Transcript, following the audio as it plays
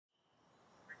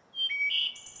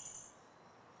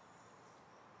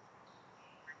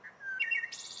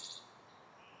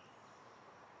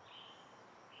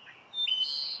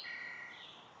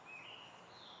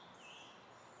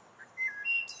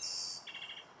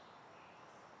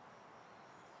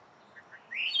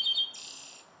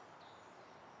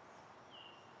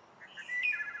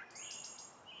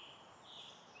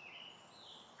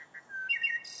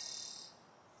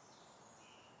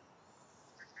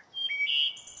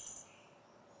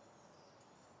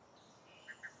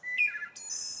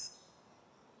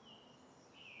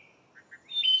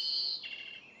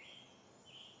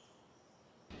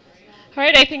All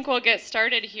right, I think we'll get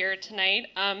started here tonight.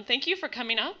 Thank you for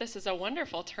coming out. This is a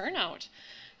wonderful turnout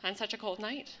on such a cold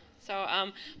night.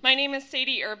 My name is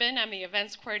Sadie Urban. I'm the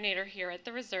events coordinator here at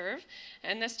the Reserve,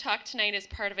 and this talk tonight is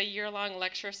part of a year-long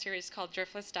lecture series called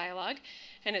Driftless Dialogue,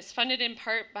 and it's funded in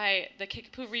part by the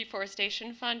Kickapoo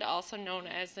Reforestation Fund, also known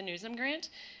as the Nuzum Grant,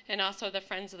 and also the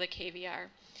Friends of the KVR.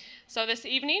 So this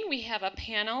evening we have a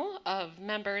panel of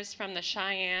members from the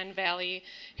Cheyenne Valley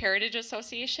Heritage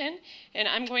Association, and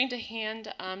I'm going to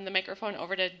hand the microphone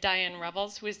over to Diane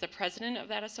Revels, who is the president of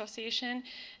that association,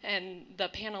 and the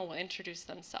panel will introduce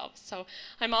themselves. So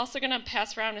I'm also going to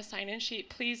pass around a sign-in sheet.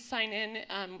 Please sign in.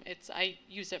 I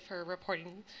use it for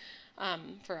reporting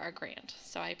for our grant,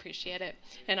 so I appreciate it.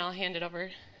 And I'll hand it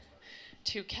over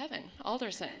to Kevin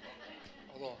Alderson.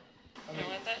 Hold on. You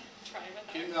want that? Try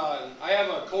with that. I have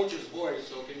a coach's voice,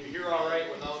 so can you hear all right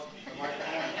without the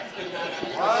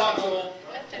microphone?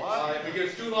 If it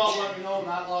gets too loud, let me know.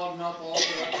 Not loud enough, also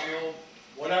let me know.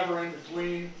 Whatever in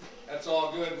between, that's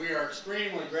all good. We are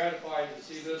extremely gratified to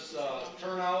see this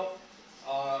turnout.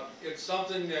 It's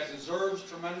something that deserves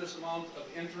tremendous amount of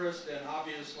interest, and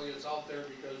obviously it's out there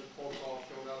because folks all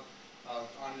showed up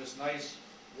on this nice,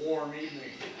 warm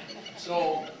evening.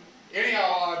 So,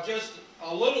 anyhow, just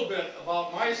a little bit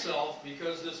about myself,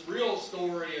 because this real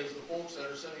story is the folks that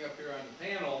are sitting up here on the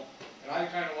panel, and I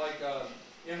kind of like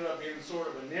ended up being sort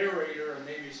of a narrator and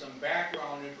maybe some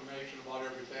background information about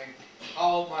everything.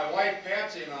 How my wife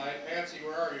Patsy and I, Patsy,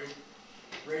 where are you?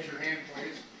 Raise your hand,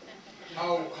 please.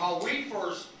 How we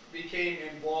first became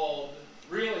involved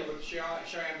really with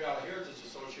Cheyenne Valley Heritage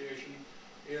Association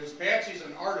is Patsy's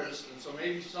an artist, and so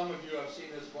maybe some of you have seen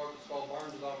this book. It's called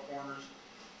Barns Without Corners.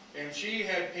 And she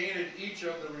had painted each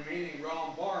of the remaining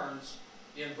round barns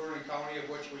in Vernon County, of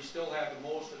which we still have the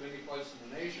most of any place in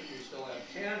the nation. We still have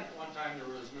 10. At one time there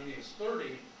were as many as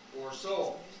 30 or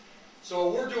so. So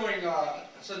we're doing,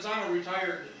 since I'm a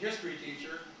retired history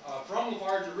teacher, from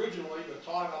Lafarge originally, but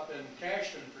taught up in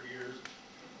Cashton for years,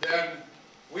 then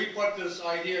we put this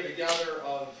idea together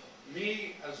of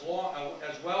me as well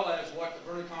as what the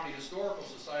Vernon County Historical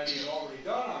Society had already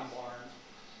done on barns,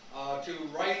 to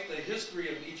write the history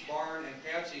of each barn, and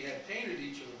Patsy had painted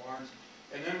each of the barns,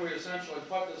 and then we essentially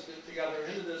put this together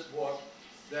into this book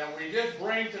that we did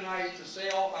bring tonight to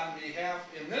sale on behalf,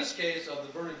 in this case, of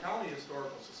the Vernon County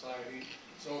Historical Society,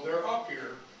 so they're up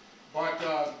here. But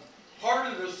part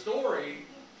of the story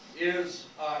is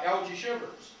Algie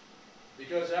Shivers,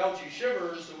 because Algie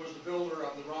Shivers, who was the builder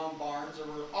of the round barns, there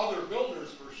were other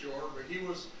builders for sure, but he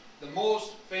was the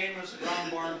most famous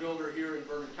round barn builder here in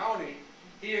Vernon County.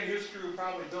 He and his crew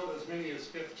probably built as many as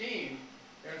 15,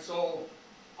 and so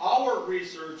our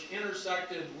research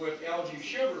intersected with Algie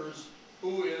Shivers,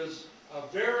 who is a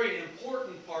very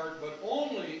important part, but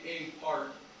only a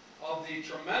part, of the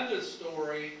tremendous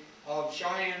story of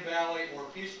Cheyenne Valley, or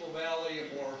Peaceful Valley,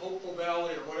 or Hopeful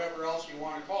Valley, or whatever else you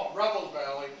want to call it, Rebels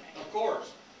Valley, of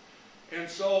course. And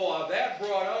so that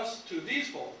brought us to these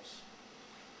folks,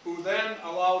 who then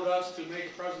allowed us to make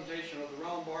a presentation of the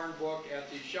Round Barn book at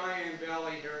the Cheyenne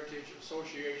Valley Heritage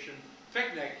Association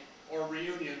picnic or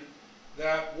reunion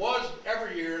that was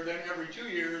every year, then every 2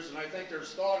 years, and I think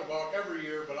there's thought about every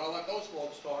year, but I'll let those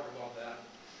folks talk about that.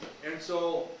 And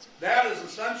so that is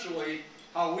essentially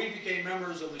how we became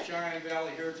members of the Cheyenne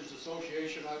Valley Heritage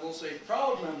Association. I will say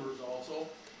proud members also.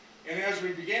 And as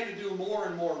we began to do more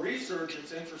and more research,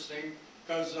 it's interesting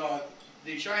because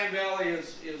the Cheyenne Valley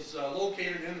is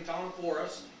located in the town of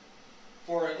Forest,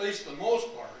 for at least the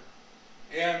most part.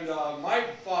 And my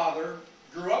father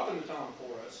grew up in the town of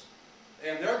Forest,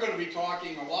 and they're going to be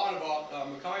talking a lot about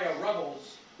Micaiah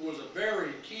Rebels, who was a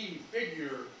very key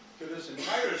figure to this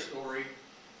entire story.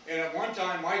 And at one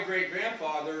time, my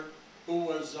great-grandfather, who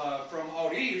was from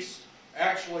out east,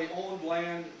 actually owned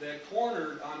land that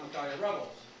cornered on Micaiah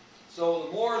Rebels. So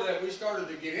the more that we started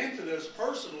to get into this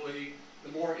personally,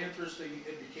 the more interesting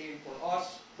it became for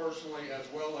us personally as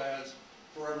well as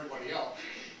for everybody else.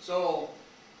 So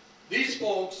these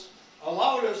folks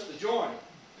allowed us to join,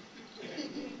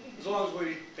 as long as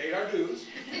we paid our dues.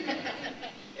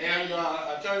 And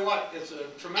I tell you what, it's a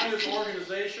tremendous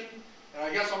organization, and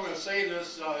I guess I'm going to say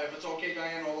this, if it's okay,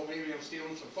 Diane, although maybe I'm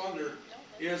stealing some thunder,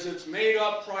 is it's made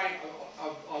up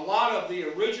of a lot of the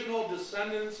original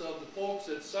descendants of the folks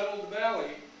that settled the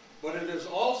valley, but it is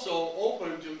also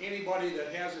open to anybody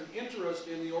that has an interest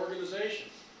in the organization.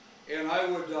 And I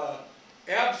would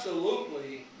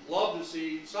absolutely love to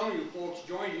see some of you folks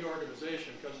join the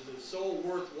organization, because it is so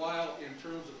worthwhile in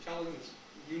terms of telling this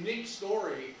unique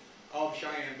story of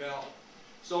Cheyenne Valley.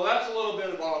 So that's a little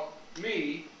bit about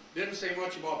me. Didn't say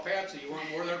much about Patsy. You want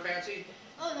more there, Patsy?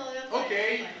 Oh, no, that's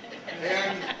Okay,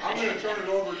 and I'm going to turn it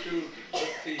over to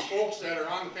the folks that are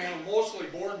on the panel, mostly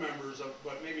board members,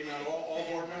 but maybe not all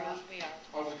board members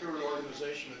of the current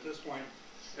organization at this point.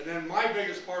 And then my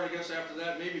biggest part, I guess, after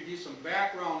that, maybe be some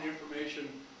background information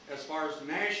as far as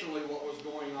nationally what was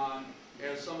going on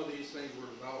as some of these things were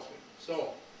developing.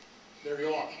 So, there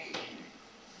you are.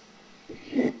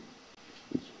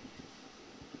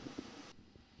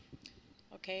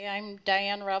 Okay, I'm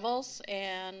Diane Revels,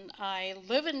 and I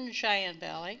live in Cheyenne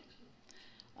Valley.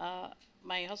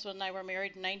 My husband and I were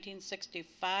married in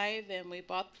 1965, and we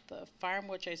bought the farm,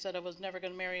 which I said I was never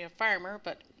going to marry a farmer,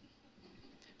 but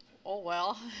oh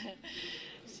well.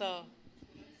 So,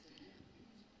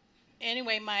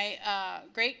 anyway, my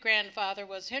great-grandfather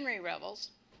was Henry Revels,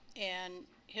 and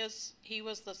he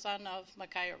was the son of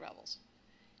Micaiah Revels.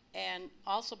 And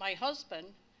also my husband,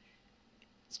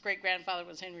 his great-grandfather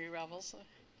was Henry Revels.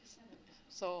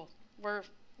 So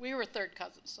we were third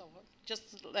cousins, so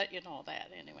just to let you know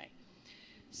that anyway.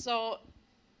 So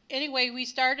anyway, we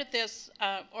started this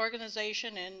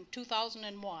organization in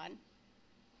 2001,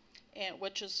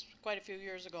 which is quite a few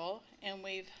years ago, and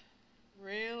we've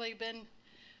really been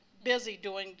busy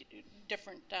doing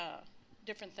different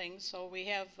things. So we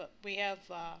have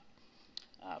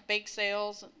bake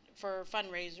sales for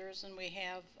fundraisers, and we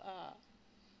have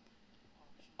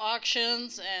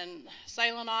auctions and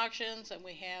silent auctions, and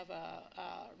we have a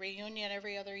reunion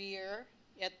every other year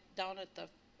down at the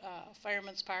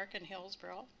Fireman's Park in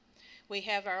Hillsborough. We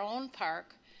have our own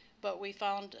park, but we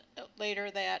found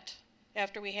later that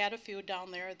after we had a few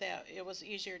down there that it was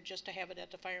easier just to have it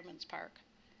at the Fireman's Park,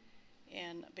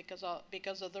 and because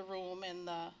of the room and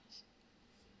the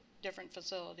different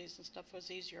facilities and stuff, was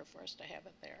easier for us to have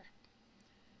it there.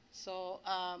 So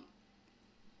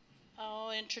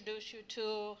I'll introduce you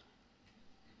to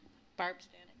Barb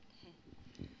Stanek.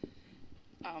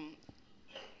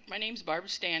 My name's Barb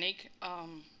Stanek.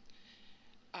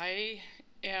 I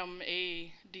am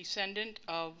a descendant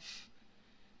of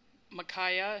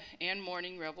Micaiah and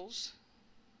Morning Revels.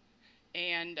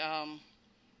 And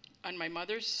on my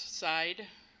mother's side,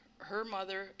 her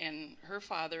mother and her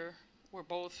father were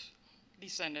both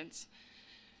descendants.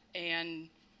 And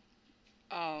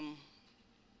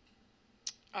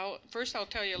First I'll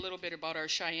tell you a little bit about our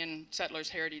Cheyenne Settlers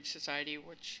Heritage Society,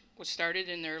 which was started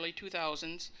in the early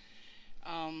 2000s.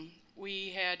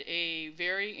 We had a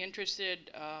very interested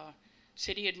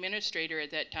city administrator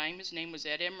at that time. His name was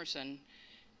Ed Emerson.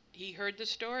 He heard the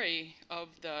story of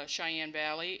the Cheyenne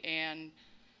Valley and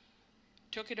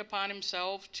took it upon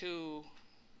himself to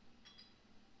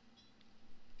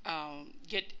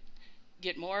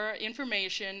get more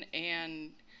information,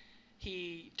 and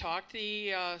he talked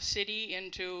the city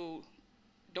into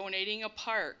donating a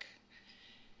park,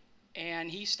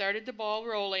 and he started the ball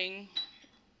rolling,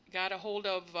 got a hold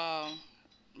of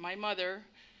my mother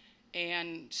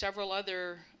and several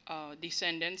other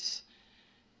descendants,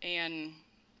 and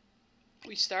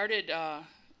we started,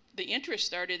 the interest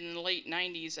started in the late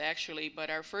 90s actually, but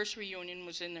our first reunion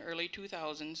was in the early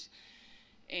 2000s,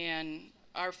 and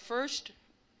our first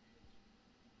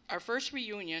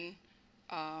reunion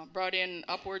brought in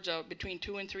upwards of between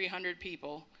 200 and 300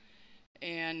 people,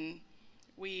 and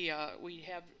we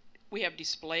have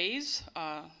displays,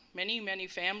 many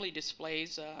family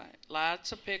displays,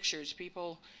 lots of pictures.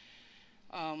 People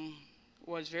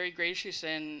was very gracious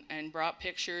and brought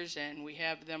pictures, and we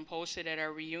have them posted at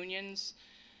our reunions.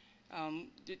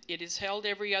 It is held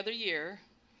every other year,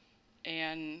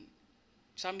 and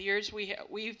some years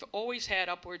we've always had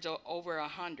upwards of over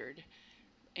 100.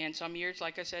 And some years,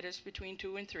 like I said, it's between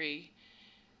 2 and 3.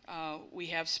 We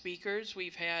have speakers.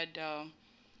 We've had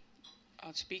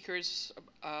speakers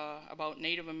about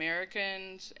Native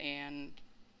Americans and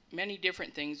many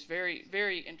different things. Very,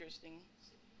 very interesting.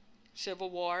 Civil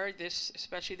War.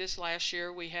 Especially this last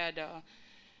year, we had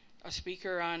a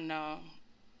speaker on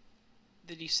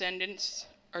the descendants,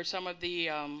 or some of the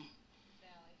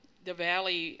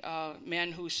Valley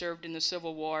men who served in the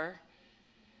Civil War.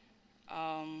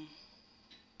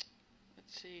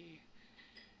 Let's see.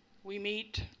 We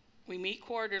meet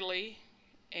quarterly,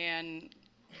 and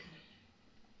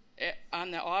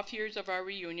on the off years of our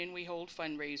reunion, we hold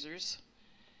fundraisers.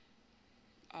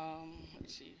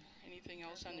 Let's see. Anything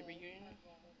else on the reunion?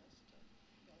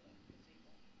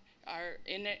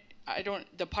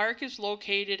 The park is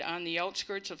located on the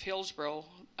outskirts of Hillsborough,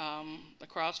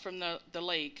 across from the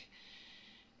lake,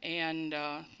 and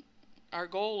our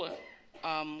goal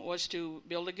was to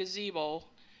build a gazebo.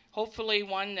 Hopefully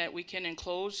one that we can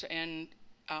enclose and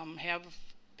have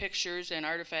pictures and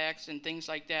artifacts and things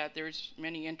like that. There's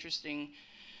many interesting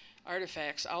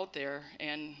artifacts out there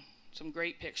and some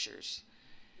great pictures.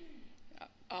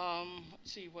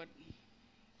 Let's see what,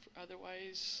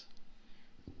 otherwise,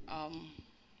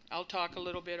 I'll talk a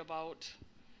little bit about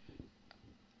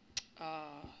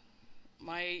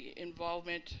my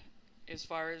involvement as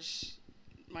far as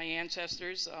my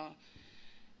ancestors.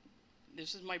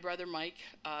 This is my brother Mike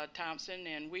Thompson,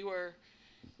 and we were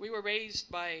raised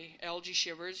by L.G.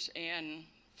 Shivers and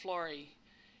Flory.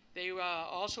 They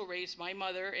also raised my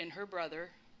mother and her brother,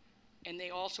 and they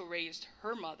also raised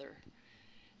her mother.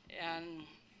 And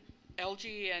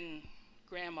L.G. and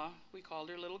Grandma, we called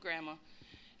her Little Grandma,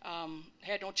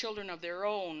 had no children of their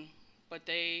own, but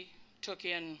they took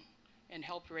in and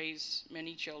helped raise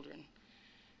many children.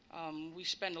 We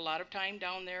spend a lot of time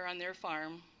down there on their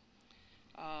farm.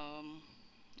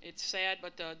 It's sad,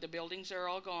 but the buildings are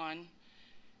all gone.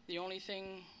 The only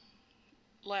thing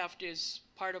left is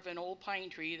part of an old pine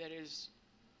tree that is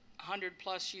 100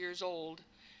 plus years old.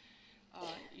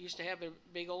 Used to have a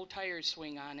big old tire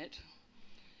swing on it.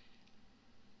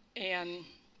 And,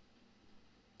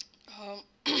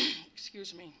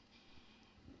 excuse me.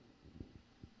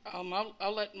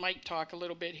 I'll let Mike talk a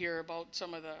little bit here about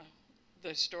some of the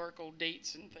historical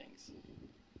dates and things.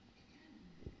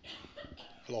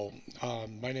 Hello,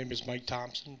 my name is Mike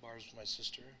Thompson. Barb's my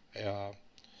sister.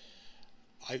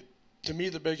 To me,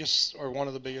 the biggest, or one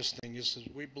of the biggest things, is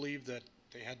we believe that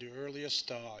they had the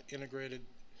earliest integrated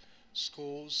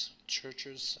schools,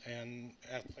 churches, and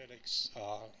athletics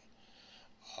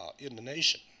in the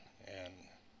nation. And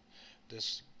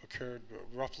this occurred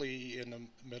roughly in the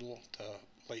middle to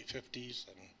late 50s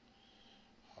and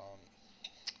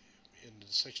into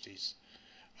the 60s.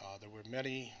 There were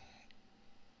many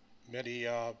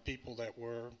people that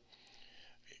were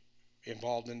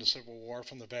involved in the Civil War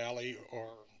from the Valley, or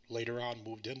later on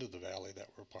moved into the Valley, that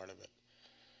were part of it.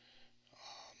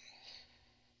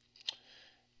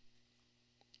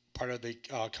 Part of the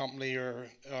company or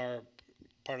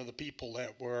part of the people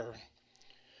that were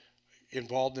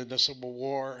involved in the Civil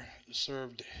War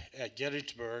served at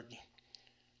Gettysburg,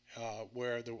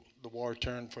 where the war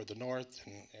turned for the North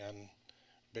and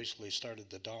basically started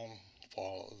the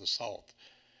downfall of the South.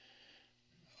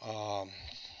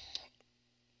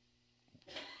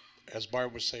 As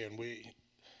Barb was saying, we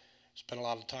spent a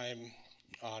lot of time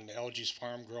on LG's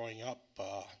farm growing up.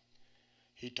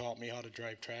 He taught me how to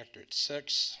drive tractor at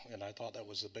 6, and I thought that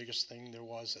was the biggest thing there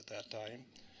was at that time.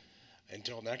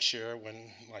 Until next year,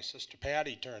 when my sister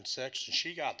Patty turned 6 and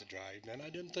she got to drive, then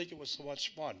I didn't think it was so much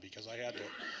fun because I had to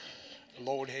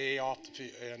load hay off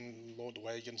the and load the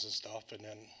wagons and stuff, and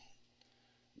then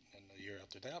the year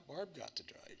after that, Barb got to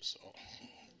drive. So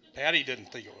Patty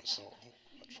didn't think it was so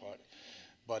much fun,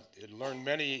 but it learned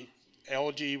many.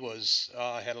 LG was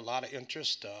had a lot of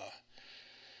interest.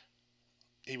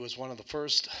 He was one of the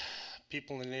first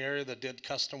people in the area that did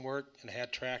custom work and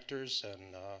had tractors,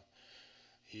 and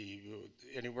he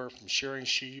anywhere from shearing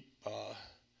sheep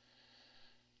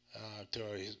to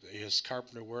his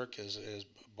carpenter work, his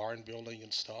barn building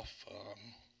and stuff.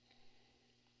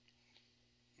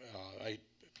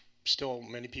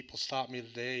 Many people stop me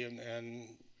today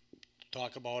and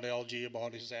talk about LG,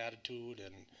 about his attitude,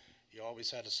 and he always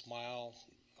had a smile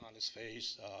on his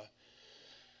face.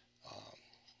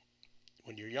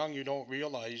 When you're young, you don't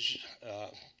realize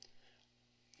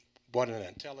what an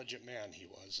intelligent man he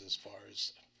was. As far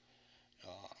as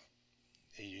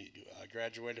he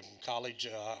graduated from college,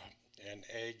 and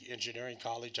ag engineering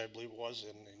college, I believe it was,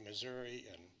 in Missouri,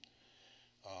 and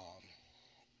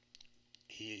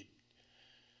he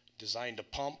designed a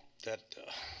pump that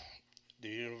the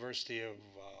University of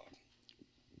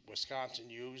Wisconsin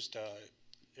used.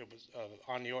 It was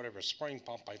on the order of a spring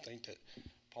pump, I think, that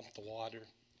pumped the water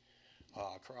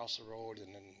across the road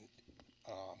and then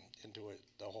into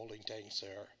the holding tanks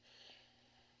there.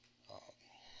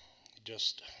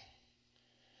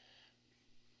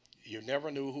 You never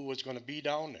knew who was going to be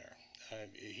down there.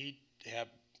 He'd have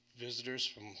visitors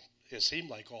from, it seemed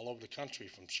like, all over the country,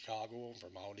 from Chicago,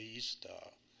 from out east.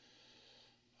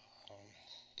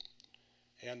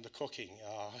 And the cooking.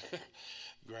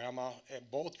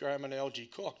 Both Grandma and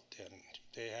LG cooked, and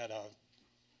they had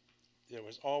there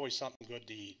was always something good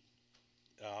to eat.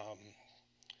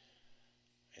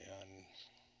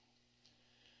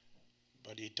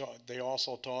 But they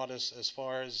also taught us, as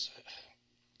far as,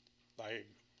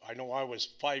 I know I was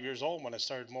 5 years old when I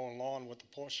started mowing lawn with the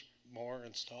push mower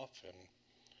and stuff,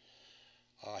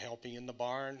 and helping in the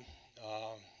barn.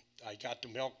 I got to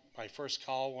milk my first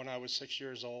cow when I was 6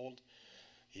 years old.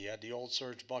 He had the old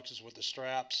surge buckets with the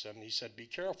straps, and he said, "Be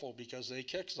careful because they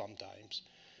kick sometimes."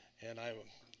 And I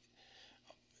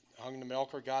hung the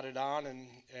milker, got it on,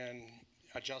 and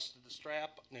adjusted the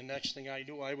strap. And the next thing I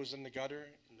knew, I was in the gutter,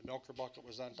 and the milker bucket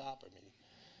was on top of me.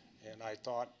 And I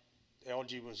thought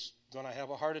LG was going to have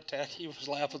a heart attack. He was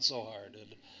laughing so hard.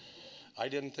 And I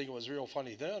didn't think it was real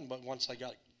funny then, but once I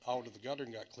got out of the gutter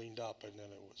and got cleaned up, and then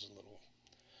it was a little,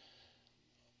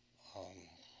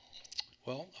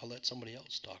 well, I'll let somebody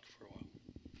else talk for a while.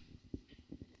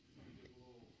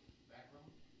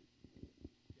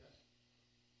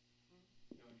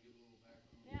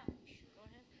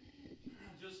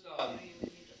 Just,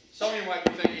 some of you might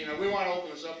be thinking, we want to open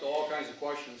this up to all kinds of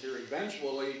questions here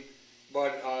eventually,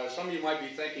 but some of you might be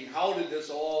thinking, how did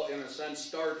this all, in a sense,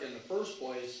 start in the first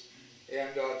place? And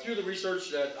through the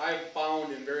research that I've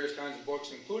found in various kinds of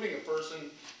books, including a person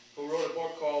who wrote a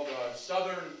book called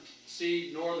Southern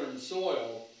Seed, Northern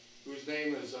Soil, whose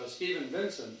name is Stephen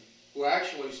Vincent, who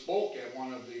actually spoke at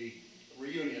one of the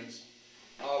reunions.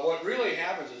 What really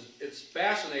happens is, it's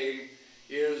fascinating,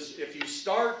 is if you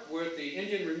start with the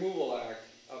Indian Removal Act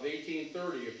of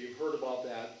 1830, if you've heard about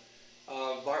that,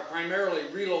 primarily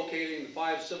relocating the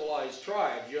 5 civilized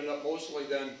tribes, you end up mostly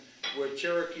then with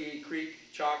Cherokee, Creek,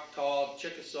 Choctaw,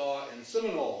 Chickasaw, and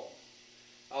Seminole.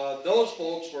 Those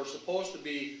folks were supposed to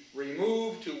be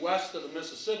removed to west of the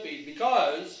Mississippi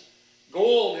because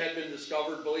gold had been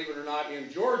discovered, believe it or not, in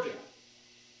Georgia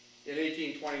in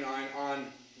 1829 on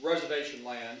reservation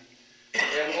land.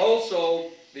 And also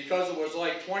because it was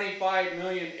like 25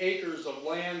 million acres of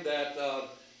land that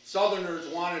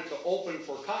Southerners wanted to open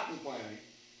for cotton planting.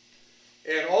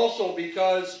 And also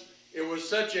because it was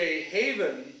such a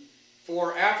haven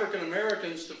for African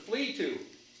Americans to flee to,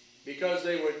 because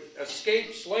they would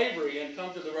escape slavery and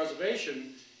come to the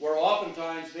reservation, where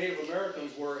oftentimes Native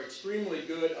Americans were extremely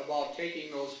good about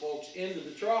taking those folks into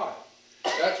the tribe.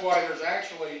 That's why there's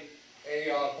actually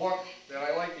a book that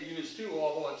I like to use too,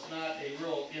 although it's not a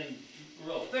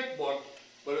real thick book,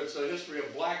 but it's a history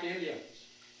of black Indians.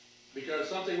 Because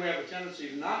something we have a tendency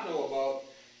to not know about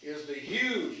is the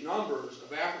huge numbers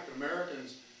of African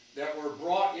Americans that were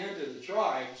brought into the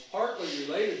tribes, partly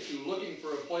related to looking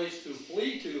for a place to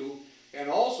flee to, and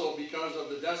also because of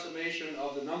the decimation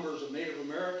of the numbers of Native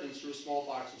Americans through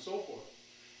smallpox and so forth.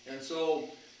 And so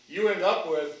you end up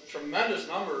with tremendous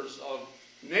numbers of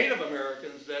Native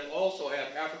Americans that also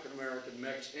have African American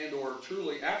mix and or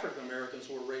truly African Americans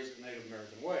who were raised the Native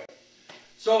American way.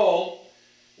 So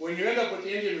when you end up with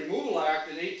the Indian Removal Act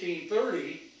in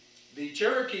 1830, the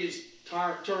Cherokees'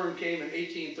 turn came in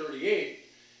 1838.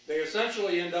 They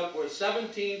essentially end up with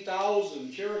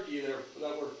 17,000 Cherokee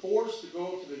that were forced to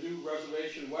go to the new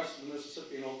reservation west of the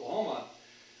Mississippi in Oklahoma.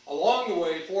 Along the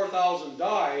way, 4,000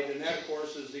 died, and that, of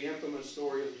course, is the infamous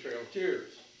story of the Trail of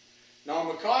Tears. Now,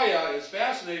 Micaiah is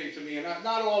fascinating to me, and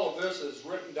not all of this is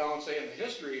written down, say, in the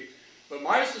history, but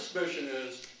my suspicion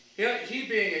is, he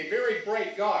being a very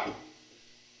bright guy,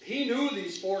 he knew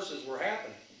these forces were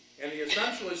happening, and he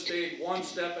essentially stayed one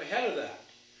step ahead of that.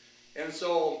 And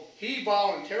so he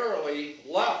voluntarily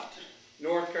left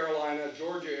North Carolina,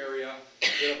 Georgia area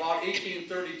in about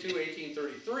 1832,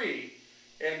 1833,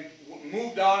 and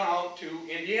moved on out to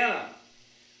Indiana.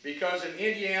 Because in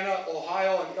Indiana,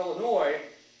 Ohio, and Illinois,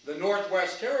 the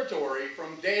Northwest Territory,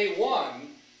 from day one,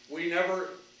 we never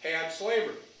had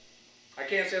slavery. I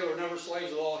can't say there were never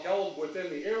slaves at all held within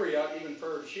the area. Even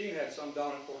Prairie du Chien had some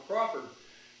down at Fort Crawford.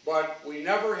 But we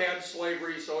never had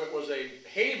slavery, so it was a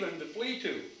haven to flee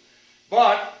to.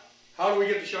 But how do we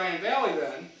get to Cheyenne Valley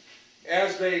then?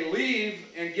 As they leave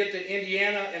and get to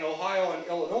Indiana and Ohio and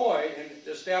Illinois and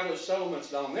establish settlements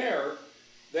down there,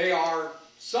 they are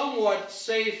somewhat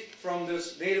safe from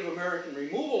this Native American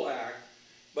Removal Act.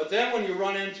 But then when you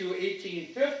run into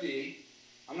 1850,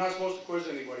 I'm not supposed to quiz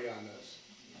anybody on this.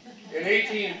 In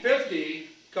 1850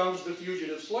 comes the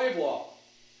Fugitive Slave Law.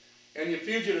 And the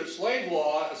Fugitive Slave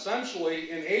Law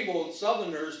essentially enabled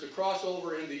Southerners to cross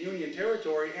over into Union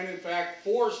territory and in fact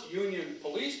forced Union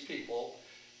police people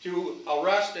to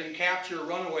arrest and capture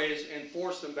runaways and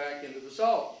force them back into the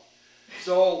South.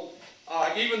 So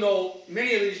even though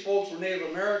many of these folks were Native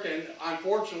American,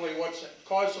 unfortunately what's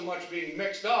caused so much being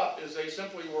mixed up is they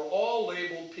simply were all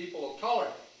labeled people of color.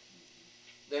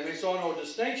 Then they saw no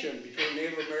distinction between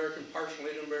Native American, partial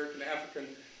Native American, African,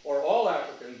 or all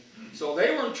African. So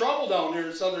they were in trouble down there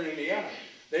in southern Indiana.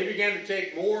 They began to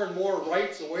take more and more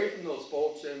rights away from those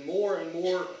folks, and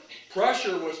more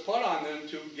pressure was put on them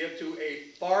to get to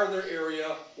a farther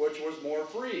area which was more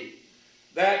free.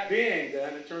 That being,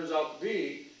 then, it turns out to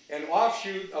be an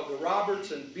offshoot of the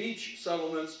Roberts and Beach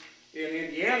settlements in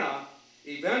Indiana,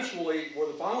 eventually were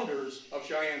the founders of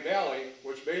Cheyenne Valley,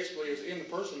 which basically is in the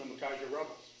person of Micaiah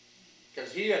Rebels.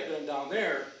 Because he had been down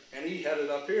there, and he headed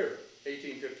up here,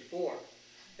 1854.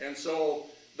 And so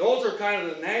those are kind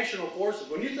of the national forces.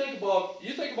 When you think about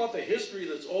the history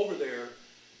that's over there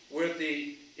with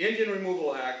the Indian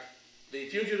Removal Act, the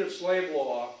fugitive slave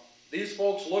law, these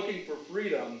folks looking for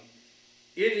freedom,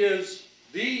 it is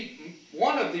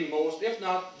one of the most, if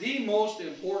not the most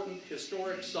important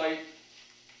historic site,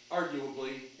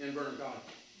 arguably, in Vernon County.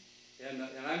 And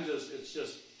it's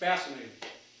just fascinating.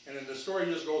 And then the story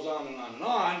just goes on and on and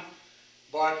on,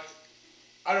 but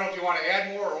I don't know if you want to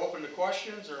add more or open to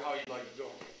questions or how you'd like to go.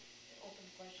 Open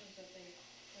questions if they.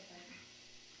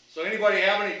 So anybody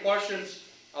have any questions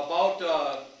about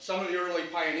some of the early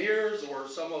pioneers or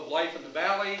some of life in the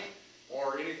valley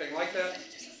or anything like that?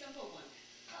 Just a simple one.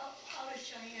 How does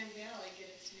Cheyenne Valley get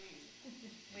its name?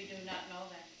 We do not know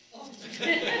that. Oh.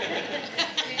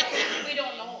 We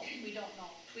don't know. We don't know.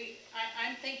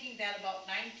 I'm thinking that about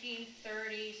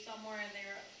 1930, somewhere in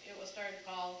there, it was started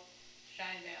called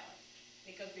Cheyenne Valley,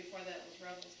 because before that it was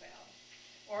Rebels Valley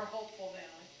or Hopeful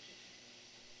Valley.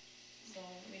 So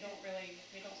we don't really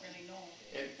know.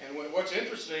 And what's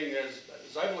interesting is,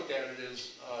 as I've looked at it,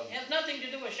 is It has nothing to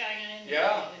do with Cheyenne.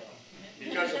 Yeah.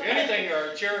 because if anything,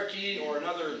 they're a Cherokee or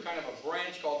another kind of a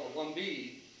branch called the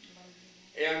Lumbee.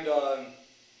 And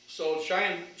so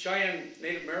Cheyenne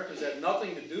Native Americans had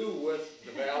nothing to do with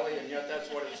the valley, and yet that's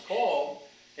what it's called.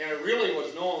 And it really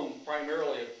was known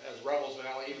primarily as Rebels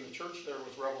Valley. Even the church there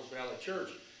was Rebels Valley Church,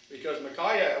 because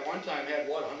Micaiah at one time had,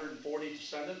 what, 140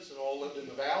 descendants that all lived in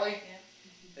the valley?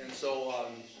 Yeah. And so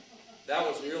that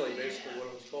was really basically what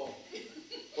it was called.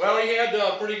 Well, he had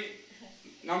pretty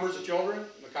numbers of children,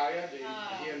 Micaiah. He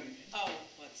and,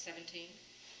 17?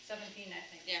 17, I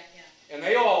think. Yeah. and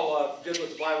they all did what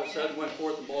the Bible said and went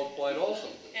forth and multiplied also.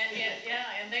 And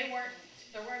and there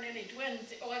weren't any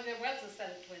twins. Oh, there was a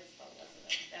set of twins, though, wasn't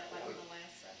it? That like in the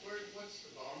last set. What's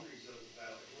the boundaries of the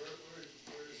valley?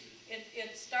 Where is it?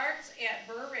 It starts at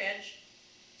Burr Ridge,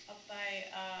 up by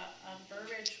on Burr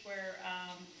Ridge, where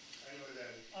I know where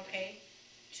that is. okay,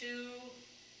 to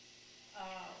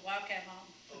Wildcat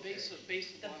Mountain. The base of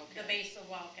Wildcat. The base of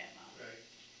Wildcat Mountain. Right.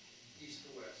 East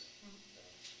to west.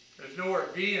 There's nowhere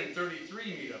B and 33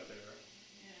 meet up there.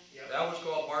 Yeah. Yep. That was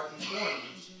called Barton's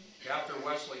Corners, after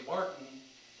Wesley Barton,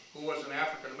 who was an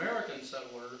African-American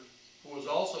settler, who was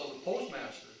also the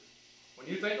postmaster. When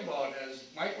you think about, as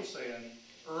Mike was saying,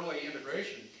 early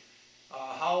integration,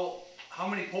 how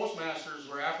many postmasters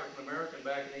were African-American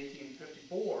back in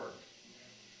 1854?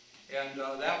 And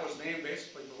that was named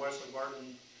basically for Wesley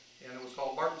Barton, and it was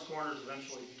called Barton's Corners,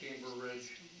 eventually became Burr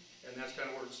Ridge, and that's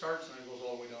kind of where it starts, and it goes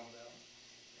all the way down the valley.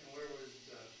 And where was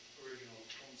the original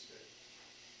homestead?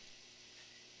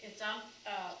 It's on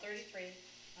 33,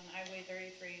 on Highway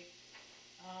 33,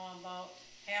 about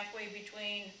halfway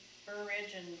between Burr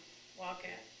Ridge and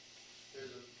Wildcat.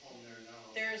 There's a home there now.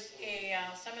 There's a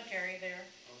cemetery there.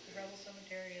 The Okay. Rebel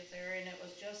Cemetery is there, and it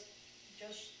was just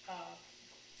a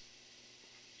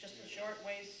short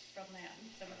ways from that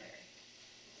cemetery.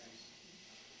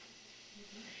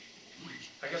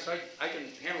 I guess I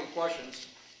can handle the questions.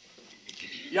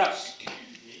 Yes?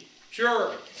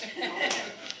 Sure.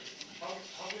 How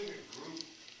did a group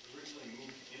originally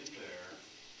move in there?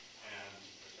 And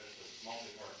that's a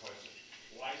multi-part question.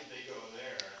 Why did they go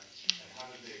there? And how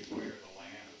did they acquire the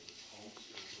land? Was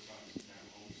this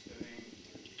homesteading?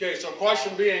 Okay, so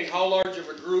question being, how large of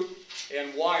a group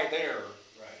and why there?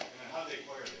 Right. And then how did they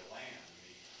acquire the land? I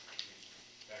mean,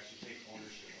 actually take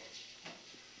ownership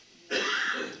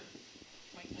of it.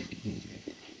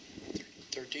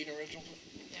 13 original?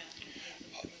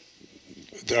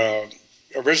 Yeah.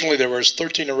 Originally there was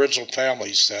 13 original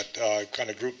families that kind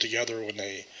of grouped together when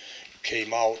they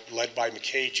came out, led by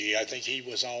McKagey. I think he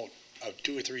was out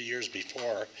 2 or 3 years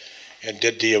before and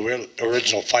did the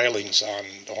original filings on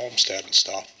the homestead and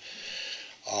stuff.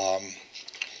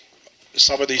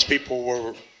 Some of these people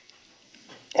were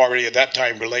already at that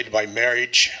time related by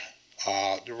marriage.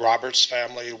 The Roberts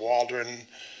family, Waldron,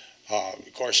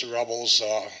 of course the Rebels,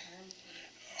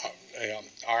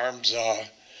 Arms,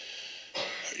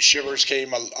 Shivers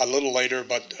came a little later,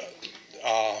 but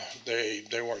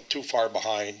they weren't too far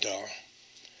behind.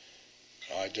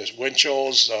 Just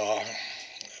Winchell's,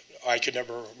 I could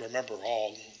never remember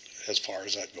all as far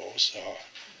as that goes.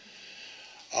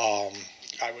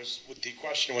 The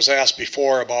question was asked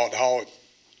before about how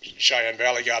Cheyenne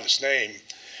Valley got its name.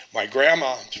 My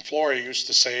grandma, Flora, used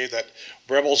to say that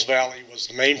Rebels Valley was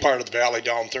the main part of the valley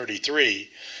down 33,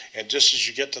 and just as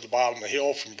you get to the bottom of the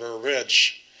hill from Burr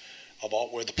Ridge,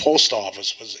 about where the post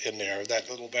office was in there, that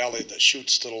little valley that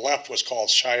shoots to the left was called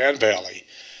Cheyenne Valley.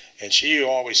 And she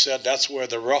always said that's where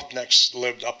the Roughnecks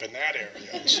lived, up in that area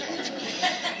and stuff.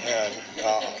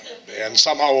 And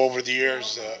somehow over the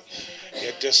years,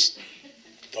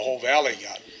 the whole valley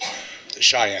got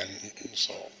Cheyenne.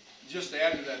 So Just to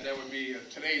add to that, that would be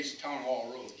today's Town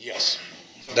Hall Road. yes.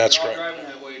 So That's if you're correct.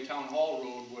 driving that way, Town Hall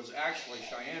Road was actually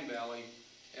Cheyenne Valley,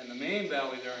 and the main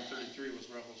valley there in 33 was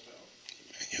Rebels Valley.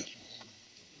 Yes.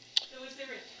 So is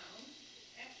there a town,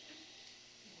 actually?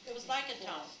 It was like a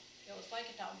town. It was like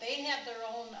a town. They had their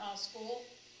own school.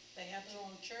 They had their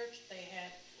own church. They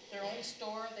had their own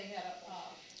store. They had a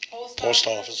post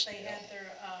office. They had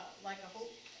their like a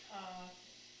hoop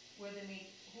where they made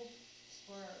hoops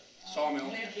for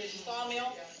Sawmill.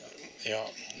 Sawmill. Yeah,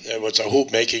 it was a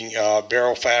hoop making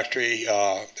barrel factory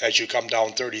as you come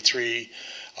down 33,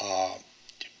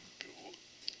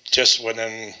 just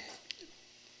within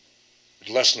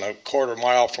less than a quarter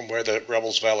mile from where the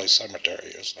Rebels Valley Cemetery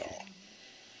is now.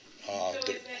 So is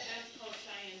that's called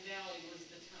Cheyenne Valley was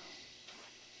the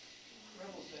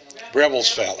town?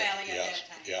 Rebels Valley, Valley at yes, that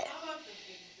time. yeah. How about the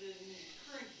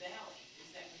current valley? Was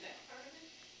that part of it?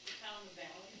 The town of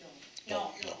Valley? No.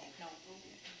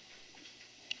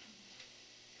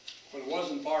 But it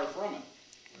wasn't far from it.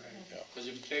 Yeah. Because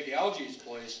if you take Algie's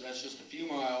place, that's just a few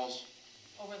miles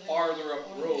Over there. farther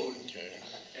up the road. Okay.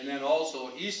 And then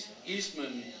also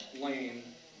Eastman Lane,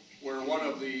 where one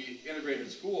of the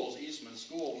integrated schools, Eastman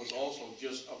School, was also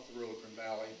just up the road from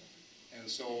Valley. And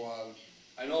so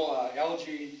I know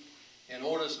Algie and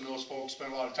Otis and those folks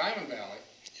spent a lot of time in Valley.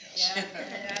 Yes. Yeah,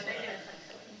 they did.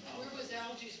 Where was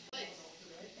Algie's place?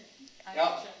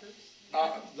 Yeah,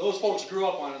 those folks grew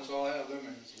up on it, so I'll have them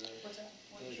answer that. What's that?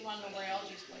 What did you want to know where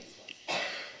Algie's place was?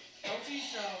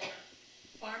 LG's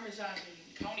farm is on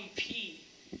County P.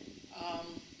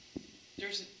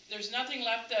 There's nothing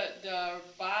left. The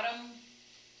bottom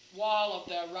wall of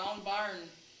the round barn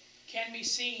can be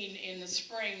seen in the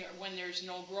spring when there's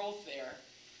no growth there.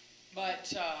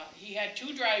 But he had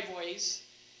two driveways,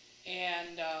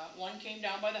 and one came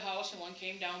down by the house and one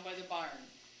came down by the barn.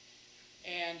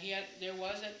 And there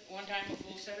was at one time a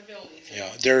full set of buildings.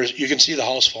 Yeah, you can see the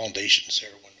house foundations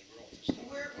there when the growth is done.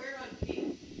 Where on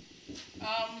P?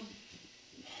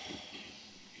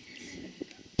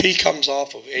 P comes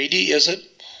off of 80, is it?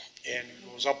 And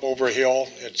goes up over a hill.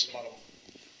 It's about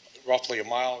roughly a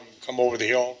mile. You come over the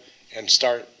hill and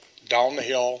start down the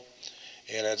hill,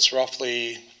 and it's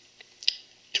roughly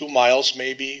 2 miles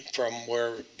maybe from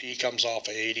where P comes off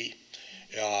of 80.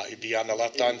 You'd be on the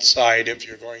left-hand side if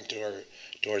you're going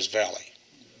towards Valley.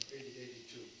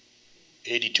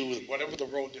 82, whatever the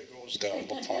road that goes down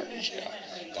the far. Yeah,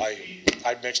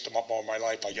 I mixed them up all my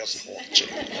life. I guess it won't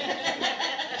change.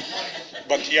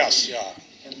 But yes, yeah.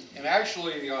 And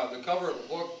actually, the cover of the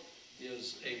book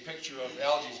is a picture of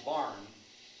Algie's barn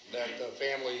that the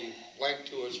family lent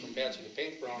to us from Patsy the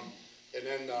Paint Brown. And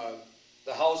then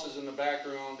the house is in the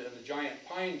background, and the giant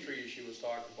pine tree she was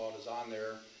talking about is on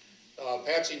there.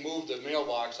 Patsy moved the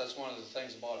mailbox. That's one of the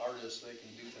things about artists, they can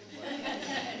do things like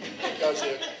that. Because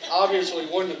it obviously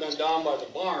wouldn't have been down by the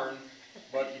barn,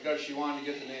 but because she wanted to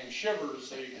get the name Shivers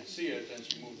so you could see it, then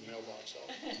she moved the mailbox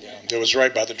out. Yeah, it was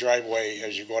right by the driveway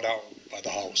as you go down by the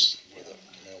house where the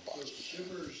mailbox. So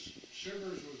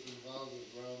Shivers was involved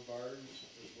with round barns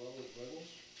as well as Rebels?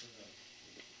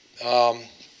 Or not?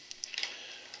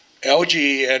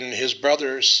 Algie and his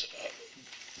brothers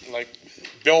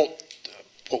built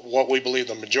what we believe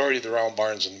the majority of the round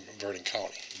barns in Vernon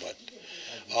County. But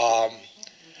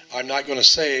I'm not going to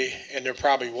say, and there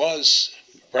probably was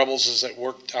Rebels that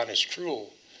worked on his crew.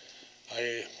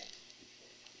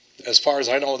 As far as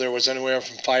I know, there was anywhere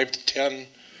from 5 to 10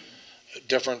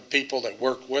 different people that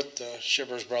worked with the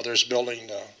Shivers brothers building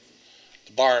the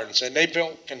barns. And they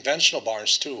built conventional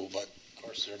barns too, but of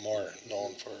course they're more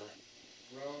known for...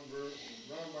 Round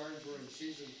barns were in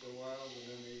season for a while, and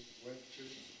then they went to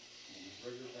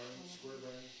regular barns, square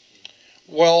barns?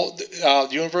 Well,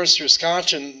 the University of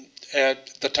Wisconsin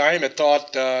at the time had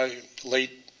thought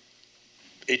late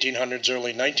 1800s,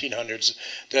 early 1900s,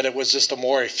 that it was just a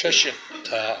more efficient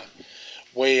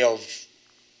way of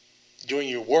doing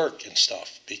your work and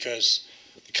stuff, because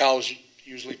the cows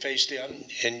usually faced in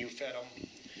and you fed them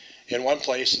in one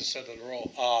place instead of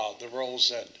the rows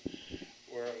that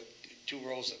were 2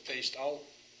 rows that faced out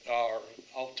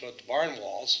to the barn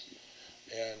walls.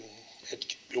 And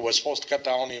it was supposed to cut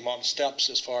down the amount of steps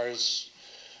as far as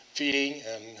feeding,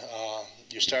 and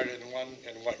you started in one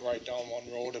and went right down one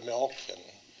row to milk. And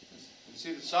You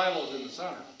see the silo's in the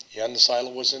center. yeah, and the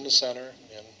silo was in the center.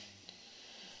 And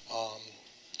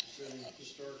Is there any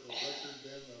historical record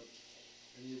then of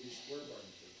any of these square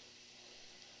barns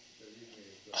that you may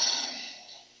have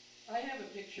done? I have a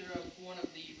picture of one of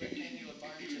the rectangular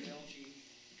barns that LG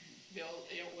built.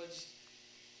 It was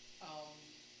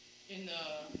in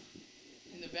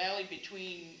the valley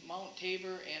between Mount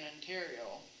Tabor and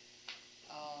Ontario.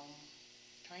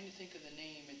 Trying to think of the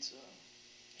name. It's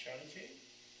Johnny Cake?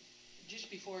 just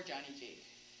before Johnny Cake.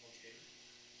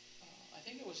 I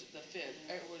think it was the fish.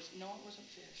 It wasn't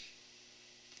fish.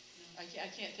 I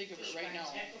can't think of it right now.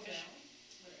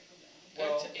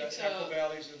 Well, It's Echo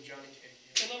Valley's in Johnny Cake.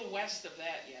 It's a little west of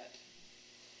that yet.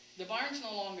 The barn's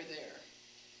no longer there.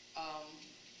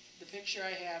 The picture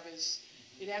I have is,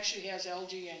 it actually has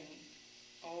algae and,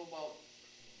 about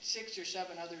 6 or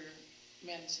 7 other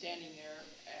men standing there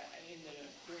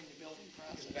during the building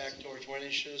process. Back towards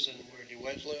Winnishes and where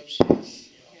DeWitt lives.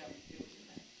 Yeah.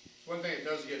 One thing that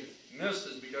does get missed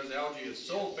is because algae is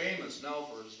so famous now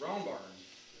for his round barns,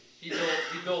 he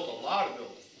built a lot of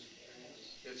buildings.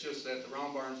 It's just that the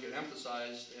round barns get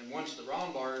emphasized, and once the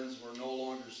round barns were no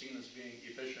longer seen as being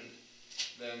efficient,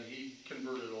 then he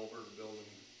converted over to building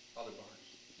other barns.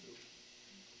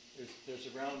 There's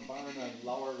a round barn on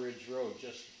Lower Ridge Road,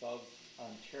 just above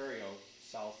Ontario,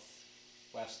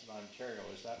 southwest of Ontario.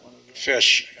 Is that one of them?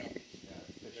 Fish, yeah.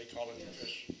 Yeah, They call it the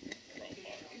fish.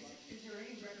 Is there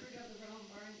any record of the round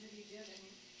barns that he did? I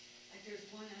mean, like there's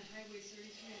one on Highway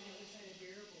 33 on the other side of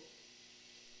Bearable.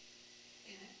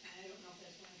 And I don't know if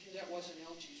that's one of his. That wasn't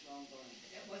Algae's round barn.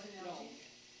 That wasn't No. Algae?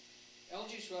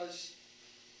 Algae's was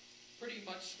pretty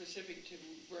much specific to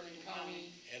Vernon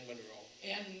County And Monroe.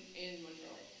 and in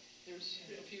Monroe. There's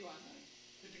a few on there.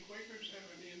 Did the Quakers have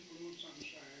an influence on the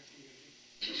Cheyenne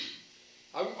community?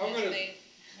 I'm gonna,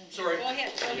 sorry.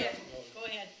 Go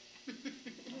ahead.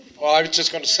 Well, I was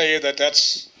just going to say that at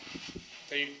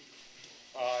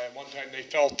one time they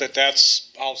felt that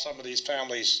that's how some of these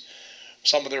families,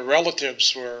 some of their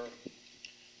relatives were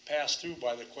passed through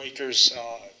by the Quakers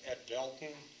at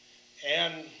Belton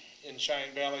and in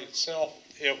Cheyenne Valley itself.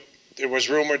 It was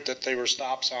rumored that they were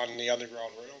stops on the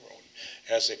Underground Railroad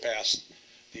as they passed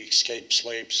the escaped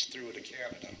slaves through to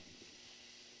Canada.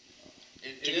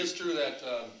 It is true that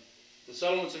the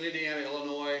settlements in Indiana,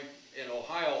 Illinois, and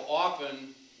Ohio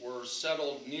often were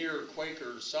settled near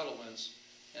Quaker settlements,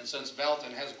 and since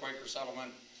Belton has a Quaker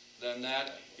settlement, then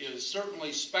that is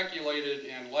certainly speculated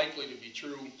and likely to be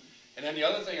true. And then the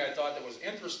other thing I thought that was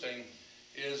interesting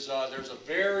is there's a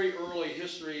very early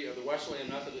history of the Wesleyan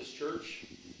Methodist Church,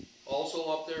 also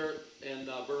up there in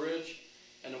Burr Ridge.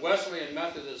 And the Wesleyan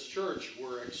Methodist Church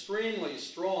were extremely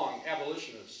strong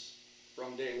abolitionists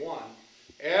from day one,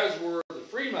 as were the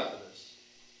Free Methodists,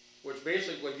 which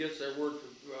basically gets their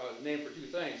name for two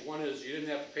things. One is you didn't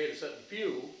have to pay to sit in the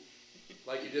pew,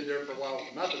 like you did there for a while with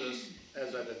the Methodists,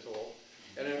 as I've been told.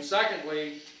 And then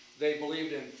secondly, they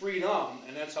believed in freedom,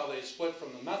 and that's how they split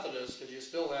from the Methodists, because you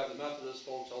still have the Methodist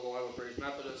folks, although I was raised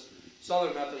Methodist,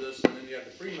 Southern Methodists, and then you have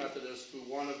the Free Methodists, who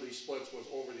one of these splits was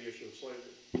over the issue of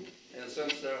slavery. And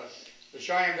since the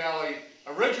Cheyenne Valley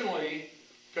originally,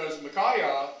 because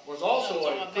Micaiah was also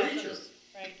a preacher. Methodist,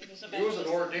 right? He was an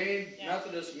ordained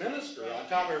Methodist minister on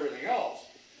top of everything else.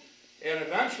 And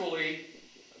eventually,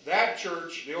 that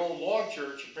church, the old log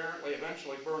church, apparently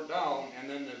eventually burnt down, and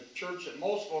then the church that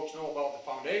most folks know about,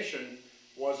 the foundation,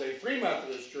 was a Free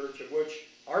Methodist church, of which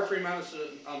our Free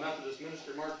Methodist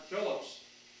minister, Mark Phillips,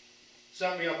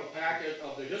 sent me up a packet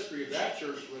of the history of that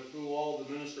church with who all the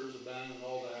ministers have been and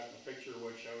all that, and a picture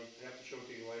which I would have to show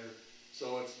to you later.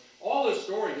 So it's, all this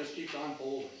story just keeps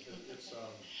unfolding. It's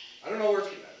I don't know where it's,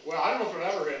 well, I don't know if it'll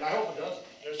ever hit, and I hope it doesn't.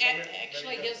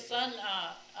 Actually, his son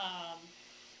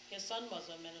was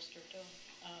a minister too,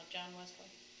 John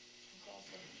Wesley. He's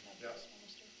also a Methodist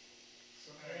minister.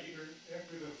 So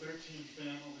after the 13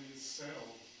 families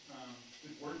settled,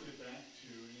 word get back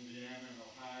to Indiana and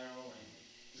Ohio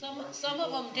and Some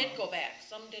of them did go back.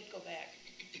 Some did go back.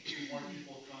 more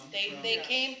people come They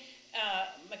came.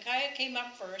 Micaiah came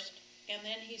up first, and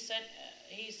then he sent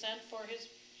for his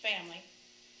family,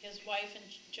 his wife and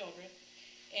children,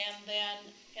 and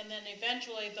then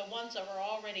eventually the ones that were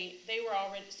already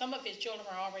some of his children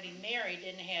were already married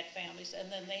and had families,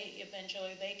 and then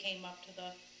they came up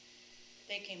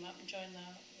and joined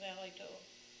the valley too.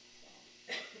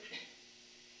 So.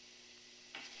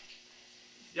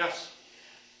 Yes.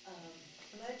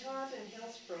 When I taught in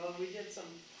Hillsborough, we did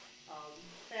some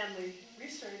family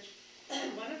research.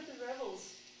 One of the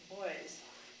Rebels boys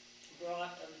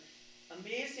brought an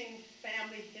amazing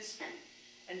family history,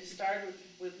 and it started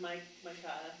with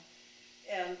Micaiah,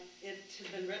 and it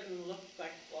had been written, looked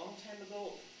like a long time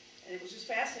ago, and it was just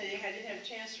fascinating. I didn't have a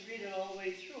chance to read it all the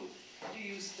way through. Do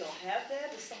you still have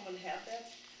that? Does someone have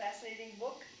that fascinating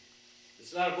book?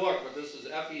 It's not a book, but this is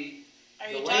Effie. Are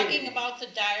you talking about the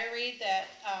diary that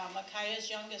Micaiah's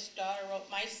youngest daughter wrote?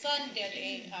 My son did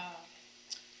a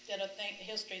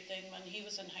history thing when he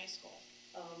was in high school.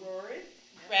 Rory?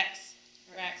 Rex.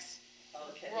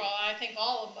 Okay. Well, I think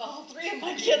all three of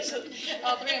my kids,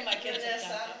 all three of my kids have Vanessa,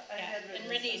 done I it. had Yeah. And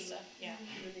Vanessa. Renisa, yeah.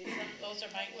 Renisa. Those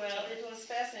are my Well, children. it was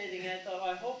fascinating. I thought,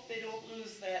 I hope they don't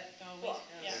lose that No, book.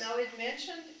 yeah. Now, it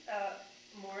mentioned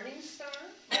Morning Star.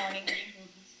 Morning.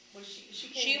 Was she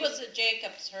came She with- was at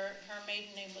Jacobs, her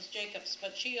maiden name was Jacobs,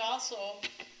 but she also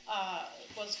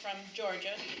was from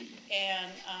Georgia,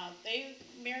 and they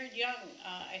married young.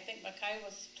 I think Micaiah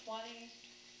was 20,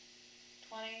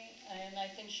 and I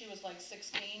think she was like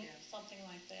 16, something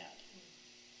like that.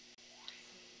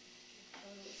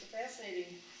 Well, it was a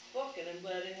fascinating book, and I'm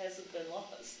glad it hasn't been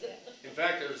lost. In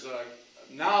fact, there's,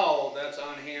 now that's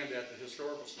on hand at the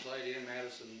Historical Society in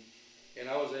Madison, and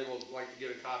I was able to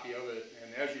get a copy of it,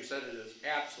 and as you said, it is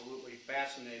absolutely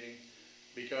fascinating,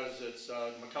 because it's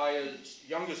Micaiah's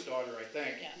youngest daughter, I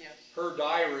think. Yeah. Her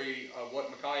diary of what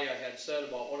Micaiah had said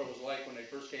about what it was like when they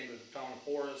first came to the town of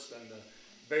Forest, and the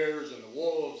bears and the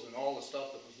wolves and all the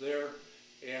stuff that was there.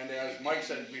 And as Mike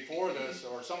said before this,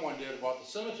 or someone did, about the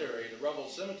cemetery, the Rebel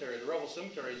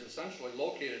Cemetery is essentially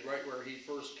located right where he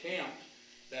first camped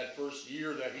that first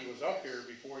year that he was up here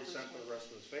before he sent for the rest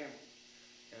of his family.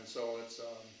 And so it's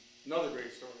another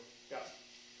great story. Yeah.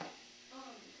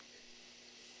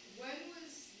 When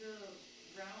was the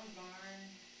round barn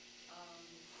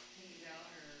taken down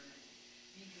or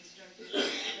deconstructed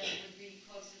that would be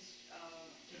closest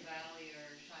to Valley or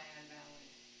Cheyenne Valley?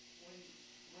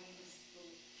 When was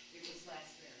it was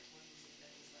last there? When was it that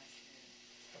was last there?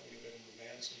 That would have been the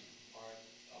Manson barn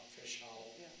up Fish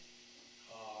Hollow. Yeah.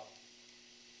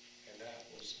 And that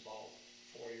was about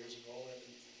 4 years ago,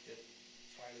 and it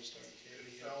finally started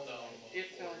caving in. It fell down. It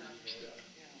fell down.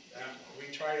 We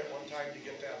tried at one time to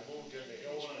get that moved into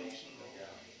Hillsborough.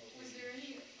 Was there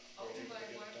any up by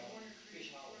Warner Creek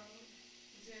Road?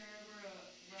 Was there ever a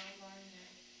round barn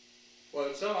there? Well,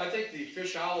 I think the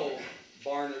Fish Hollow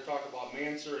barn they're talking about,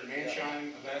 Manser and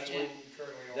Mansheim, eventually,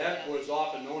 that was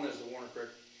often known as the Warner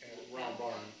Creek Round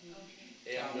Barn.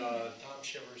 Okay. And Tom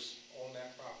Shivers owned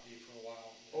that property for a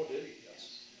while. Oh, did he?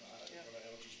 Yes. One of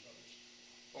Elgie's brothers.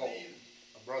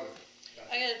 oh, a brother.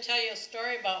 I got to tell you a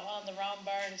story about one of the round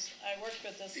barns. I worked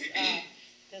with this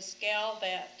this gal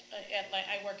that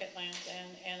I work at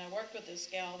Lansdowne, and I worked with this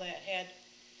gal that had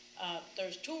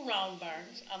there's 2 round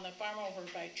barns on the farm over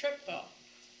by Trippville,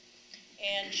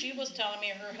 and she was telling me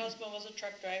her husband was a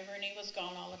truck driver and he was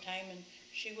gone all the time, and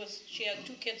she had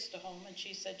 2 kids to home, and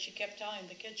she said she kept telling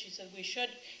the kids, she said we should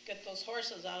get those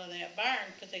horses out of that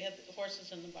barn because they had the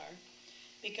horses in the barn,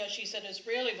 because she said it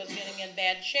really was getting in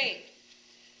bad shape.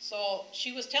 So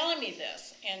she was telling me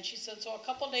this, and she said, so a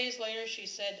couple days later, she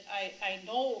said, I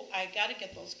know I got to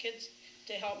get those kids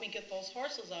to help me get those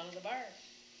horses out of the barn.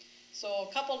 So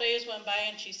a couple days went by,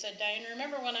 and she said, Diane,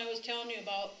 remember when I was telling you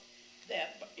about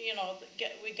that,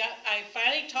 I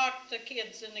finally talked the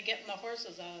kids into getting the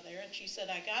horses out of there, and she said,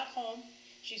 I got home,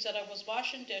 she said, I was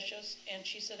washing dishes, and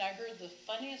she said, I heard the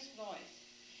funniest noise.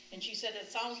 And she said,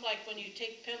 it sounds like when you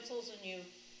take pencils and you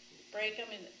break them,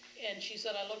 and she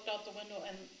said, I looked out the window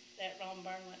and that round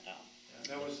barn went down.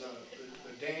 That was the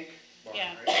Dank barn,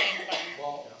 Yeah, right? Dank barn.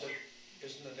 Well,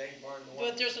 isn't the Dank barn the one?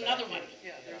 But there's another one.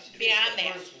 Yeah, there's Beyond the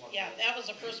that. first one. Yeah, that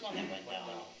was the first one that went down.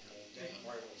 The Dank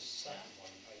barn was the second one.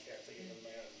 I can't think of the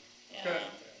man. Yeah.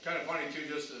 Kind of funny too,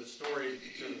 just a story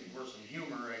for some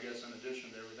humor, I guess, in addition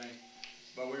to everything.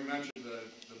 But we mentioned the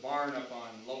barn up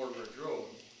on Lower Ridge Road.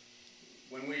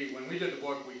 When we did the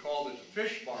book, we called it the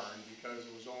Fish Barn because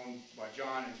it was owned by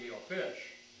John and Gail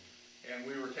Fish. And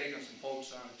we were taking some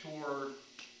folks on a tour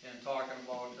and talking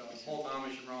about both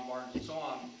Amish and round barns and so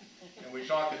on. And we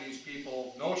talked to these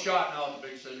people, no shot now in the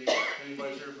big cities,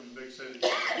 anybody's here from the big cities.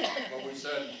 But we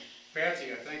said,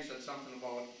 Patsy, I think, said something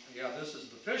about, yeah, this is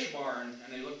the fish barn.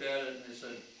 And they looked at it and they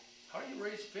said, how do you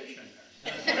raise fish in there?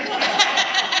 So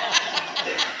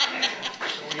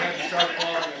we had to start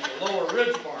calling it the Lower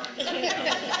Ridge Barn.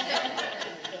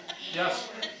 Yes?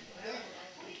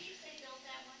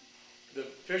 The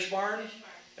fish barn?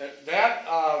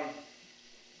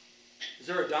 Is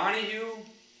there a Donahue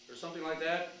or something like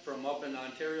that from up in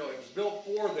Ontario? It was built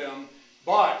for them,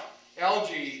 but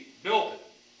Algae built it.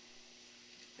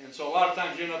 And so a lot of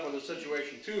times you end up with a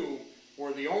situation too,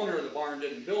 where the owner of the barn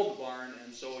didn't build the barn,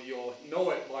 and so you'll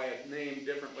know it by a name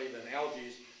differently than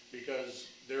Algae's because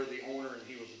they're the owner and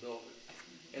he was the builder.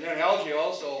 And then Algae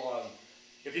also,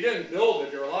 if he didn't build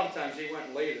it, there were a lot of times he went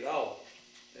and laid it out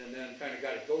and then kind of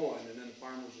got it going, and then the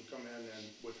farmers would come in and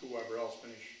with whoever else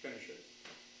finish it.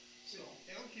 So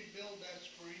Algae build that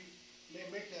spring, they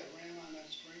make that ram on that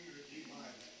spring, or did he buy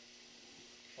that?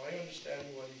 Well, I understand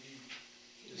when he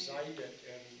designed it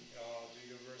in the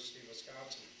University of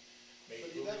Wisconsin. But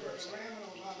that was the ram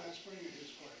that was on that spring at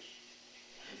his place.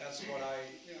 That's what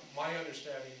my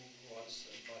understanding was,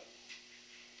 but,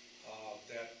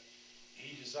 that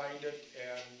he designed it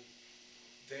and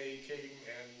they came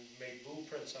and made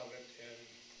blueprints of it and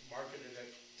marketed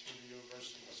it through the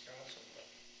University of Wisconsin. But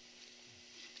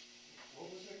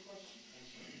What was that question?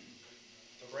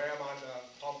 the ram on the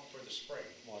pump for the spring.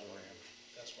 Water ram.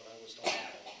 That's what I was talking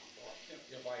about before,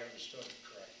 if I understood it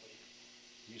correctly.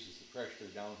 Uses the pressure,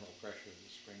 downhill pressure of the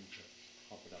spring to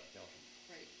pump it uphill.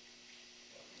 Right.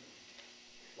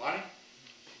 Lonnie?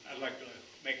 I'd like to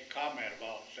make a comment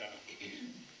about,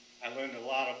 I learned a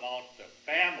lot about the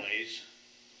families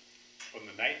from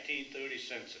the 1930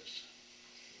 census,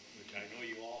 which I know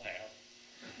you all have.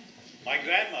 My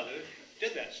grandmother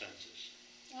did that census.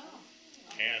 Oh.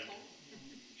 And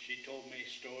she told me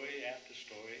story after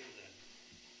story that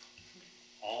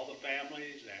all the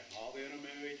families and all the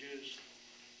intermarriages.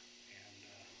 And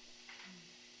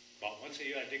about once a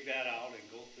year I dig that out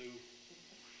and go through.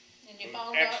 And you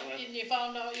Excellent.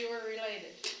 found out you were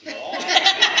related. No.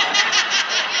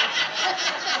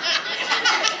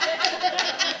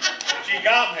 She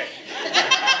got me.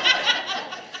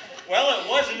 Well, it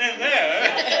wasn't in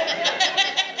there.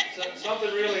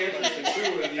 Something really interesting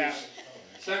too in these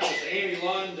census. Amy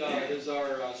Lund is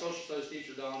our social studies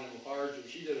teacher down in Lafarge, and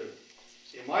she did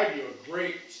in my view, a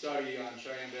great study on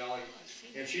Cheyenne Valley.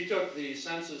 And she took the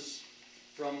census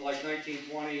from like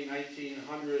 1920,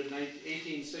 1900,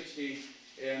 1860,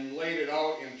 and laid it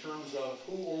out in terms of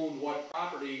who owned what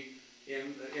property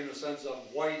in the sense of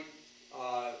white,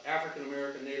 African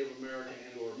American, Native American,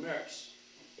 and or mix.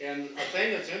 And a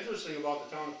thing that's interesting about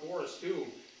the town of Forest too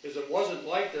is it wasn't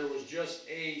like there was just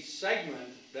a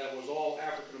segment that was all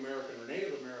African American or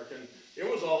Native American. It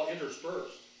was all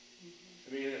interspersed.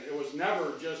 I mean, it was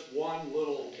never just one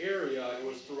little area. It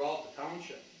was throughout the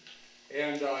township.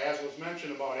 And as was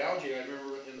mentioned about Algie, I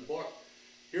remember in the book,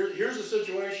 here's a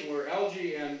situation where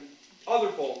Algie and other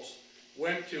folks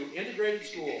went to integrated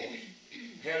schools,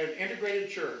 had an integrated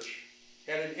church,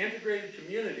 had an integrated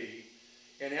community,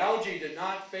 and Algie did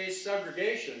not face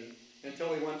segregation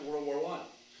until he went to World War I.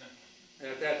 And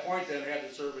at that point then had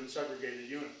to serve in segregated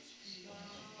units.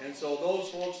 And so those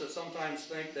folks that sometimes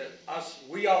think that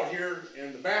we out here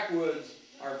in the backwoods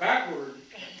are backward,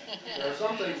 there are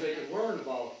some things they can learn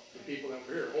about the people that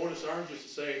were here. Otis Arms used to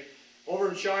say, over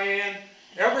in Cheyenne,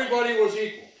 everybody was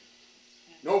equal.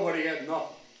 Nobody had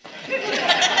nothing.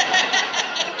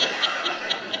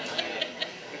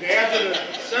 And to add to the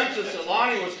census that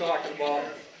Lonnie was talking about,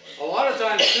 a lot of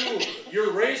times too,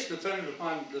 your race depended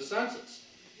upon the census.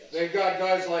 They've got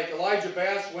guys like Elijah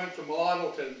Bass went from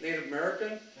mulatto to Native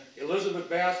American. Elizabeth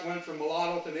Bass went from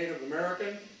mulatto to Native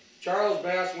American. Charles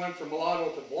Bass went from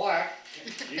mulatto to black.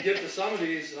 You get to some of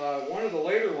these, one of the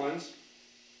later ones,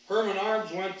 Herman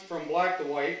Arms went from black to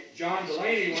white. John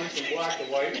Delaney went from black to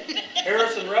white.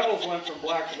 Harrison Rebels went from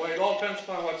black to white. It all depends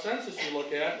upon what census you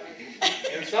look at.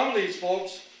 And some of these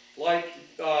folks, like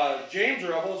James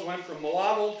Rebels, went from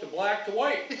mulatto to black to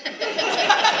white.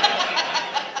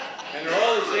 And they're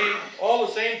all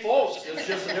the same folks. It's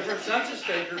just a different census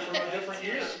taker from a different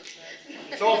year.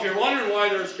 So if you're wondering why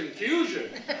there's confusion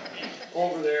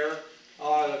over there,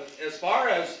 as far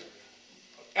as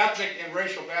ethnic and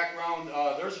racial background,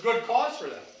 there's good cause for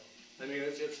that. I mean,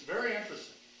 it's very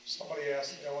interesting. Somebody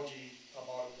asked Algie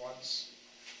about it once,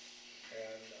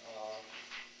 and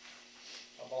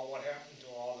about what happened to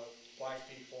all the black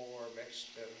people who were mixed,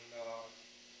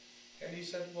 and he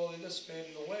said, well, they just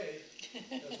faded away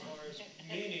as far as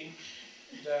meaning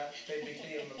that they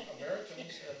became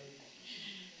Americans and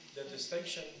the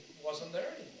distinction wasn't there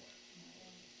anymore.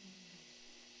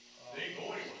 They ain't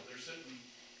going anywhere. They're sitting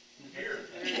here.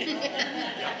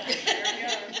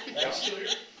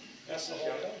 That's the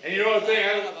whole thing. And you know the thing,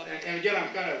 and again,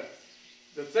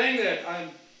 the thing that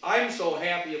I'm so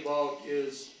happy about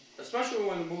is, especially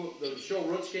when the show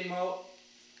Roots came out,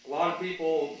 a lot of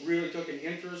people really took an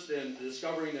interest in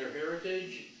discovering their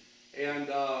heritage. And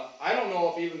I don't know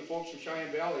if even the folks from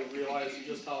Cheyenne Valley realize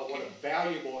just what a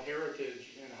valuable heritage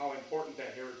and how important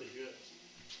that heritage is.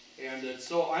 And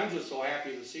I'm just so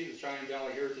happy to see the Cheyenne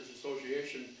Valley Heritage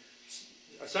Association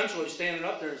essentially standing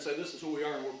up there and say, this is who we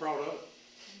are and we're proud of it.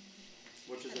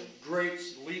 Which is a great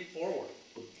leap forward.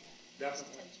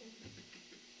 Definitely.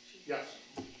 Yes?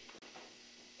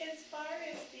 As far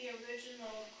as the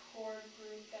original core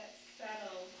group that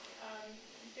settled,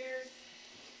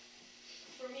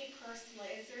 for me personally,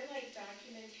 is there like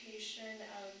documentation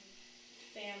of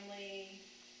family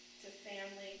to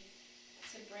family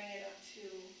to bring it up to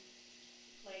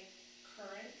like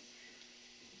current?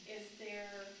 Is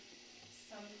there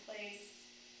some place?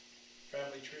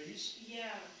 Family trees?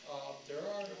 Yeah. There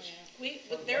are.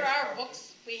 There are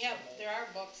books. there are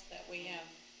books that we have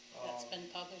that's been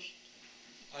published.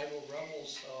 Ivo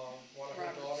Rebels, one of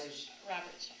her daughters.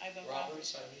 Ivo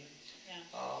Roberts, I mean. Yeah.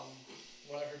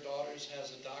 One of her daughters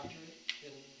has a doctorate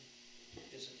in,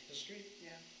 is it history?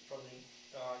 Yeah. From the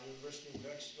University of New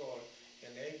Mexico,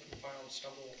 and they compiled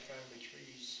several family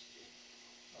trees.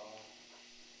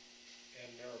 And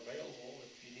they're available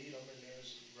if you need them, and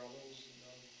there's Rebels,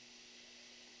 and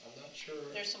I'm not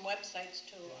sure. There's some websites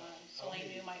too, Celine,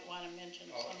 you might want to mention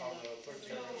some of the.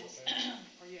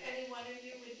 Any one of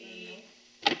you would be,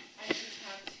 I could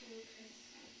talk to,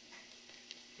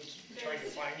 because. Trying to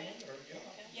find one, or,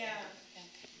 Yeah.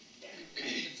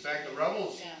 In fact, the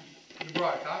Rebels, you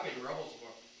brought a copy of the Rebels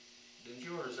book, didn't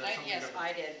you, or is that something different? Yes,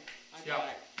 I did.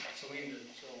 Yeah, Celine did,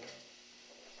 so.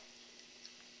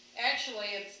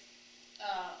 Actually, it's,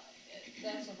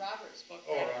 that's a Roberts book.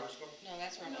 Oh, right? Roberts book? No,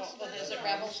 that's Rebels. Oh, is it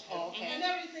Rebels? Oh, okay. And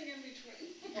everything in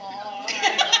between. Oh, all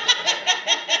right.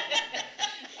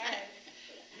 All right.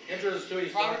 Interesting too,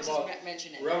 he's talking about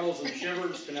mention it. Rebels and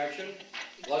Shivers connection.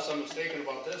 Unless I'm mistaken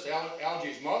about this,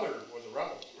 Algie's mother was a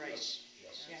rebel. Right. Yes.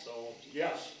 Yeah. So,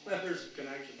 yes, there's a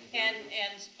connection. And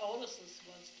Otis's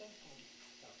was too.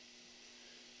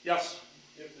 Yes.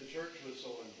 If the church was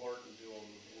so important to them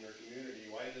in their community,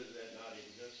 why does that not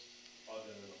exist other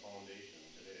than a foundation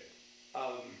today?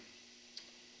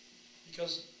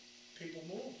 Because people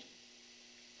moved.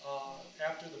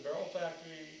 After the barrel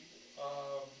factory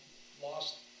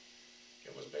lost,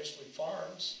 it was basically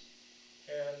farms,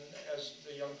 and as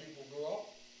the young people grew up,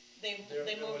 They there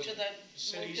moved to the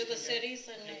cities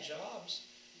and get jobs,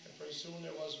 and pretty soon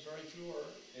there was very few.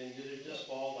 And did it just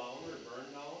fall down or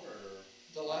burn down, or?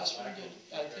 The last one did,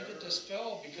 I think it just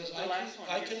fell, because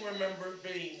I can remember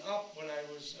being up when I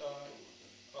was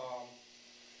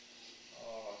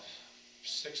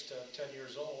 6 to 10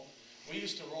 years old. We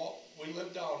used to walk, we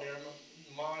lived down there,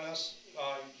 Ma and us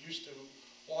used to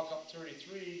walk up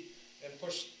 33 and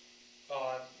push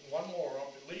one mower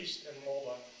up at least and mow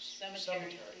the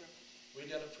cemetery. We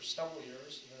did it for several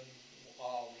years, and then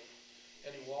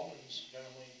Eddie Wallman's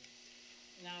family.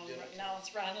 Now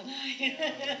it's Ron and I.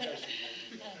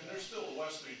 And there's still a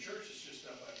Wesleyan church, it's just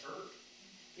up at Burke.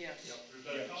 Yes. There's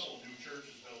been a couple new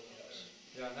churches built up there.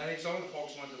 Yeah, and I think some of the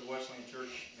folks went to the Wesleyan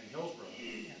Church in Hillsborough.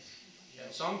 Yes.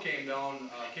 And some came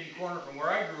down Kitty Corner from where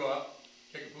I grew up,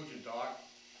 Kickapoo Talk,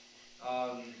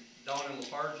 down in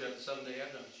LaFarge at the Seventh-day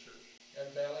Adventist Church. And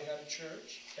Valley had a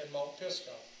church, and Mount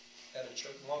Pisgah had a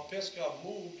church. Mount Pisgah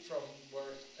moved from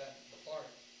where it's at LaFarge.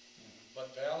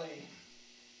 But Valley,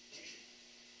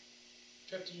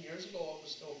 15 years ago, it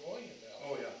was still going in Valley.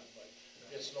 Oh, yeah. But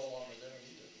it's no longer there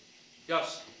either.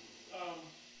 Yes?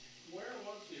 Where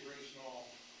was the original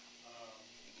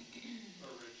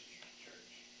Burridge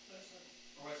Church?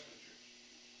 Wesleyan Church.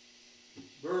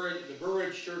 The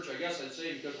Burridge Church, I guess I'd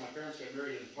say because my parents got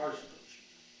married in the parsonage.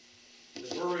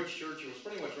 The Burridge Church, it was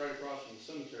pretty much right across from the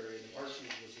cemetery, and the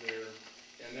parsonage was there.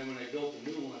 And then when they built the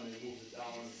new one, they moved it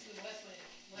down.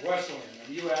 Wesleyan.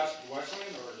 And you asked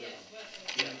Wesleyan or? Yes,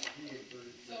 Wesleyan.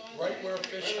 Yeah. Right where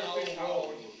Fish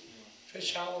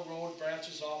Hollow Road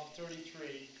branches off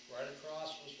 33, right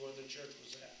across was where the church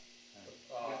was at.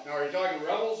 Now, are you talking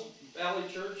Rebels Valley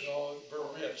Church? No,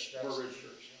 Burridge. Burridge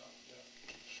Church.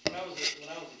 When I was a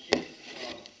kid,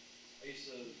 I used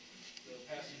to, the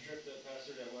pastor Drip that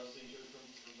pastored at Wesleyan Church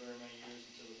for very many years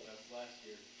until this last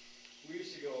year. We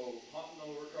used to go hunting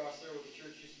over across there where the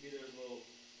church used to be. There was a little,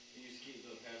 we used to keep,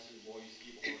 the pastor's boy used to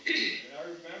keep a horse. And I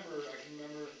can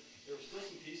remember there were still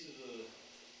some pieces of,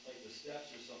 like the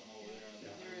steps or something over there. And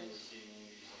I remember seeing when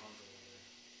we used to hunt over there.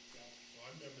 Yeah, well,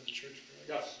 I remember the church.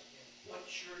 Yes. What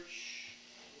church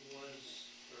was,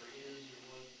 or is,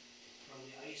 or was from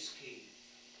the ice cave?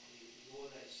 You go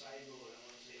on that side road, I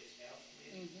want to say it's F,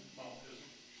 maybe? Mount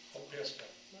Pisgah.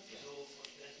 So,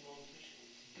 that's Mount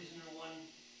Pisgah. Isn't there one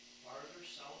farther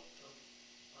south of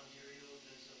Ontario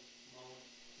that's a Mount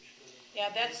Pisgah?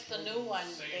 Yeah, that's the new one.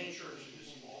 Same church,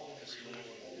 it's small.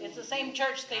 It's the same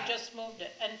church, they just moved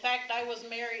it. In fact, I was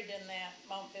married in that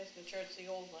Mount Pisgah church, the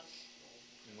old one.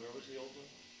 And where was the old one?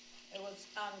 It was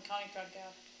on County Truck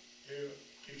Ave.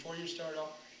 Before you start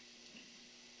up,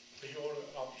 you go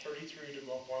up 33 to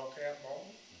go up Wildcat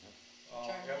Mountain.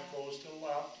 F goes to the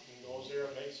left and goes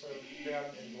there and makes a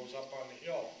bend and goes up on the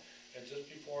hill. And just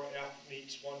before F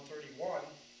meets 131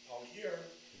 out here,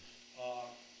 a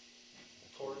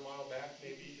quarter mile back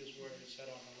maybe is where it's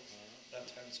set on the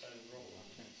left-hand side of the road.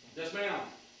 Yes, ma'am.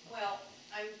 Well,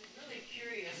 I'm really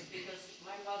curious because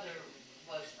my mother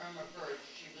was Irma Birch.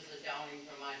 She was a Downing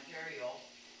from Ontario.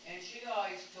 And she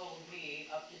always told me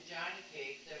up to Johnny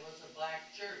Cake there was a black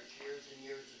church years and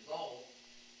years ago.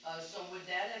 So would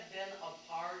that have been a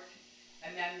part, I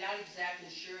I mean, I'm not exactly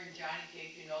sure in Johnny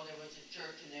Cake, you know, there was a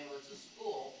church and there was a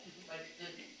school, but the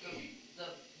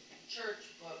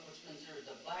church, what was considered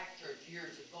the black church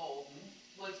years ago,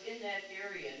 was in that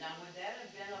area. Now, would that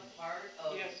have been a part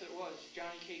of? Yes, it was.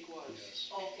 Johnny Cake was. Yes.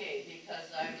 Okay,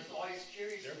 because I was always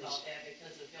curious There about was- that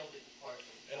because the building, of course.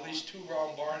 At least 2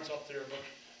 round barns up there, but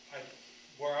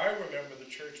where I remember the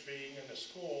church being in the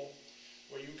school,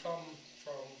 where you come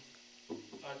from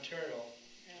Ontario,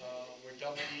 where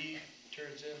WE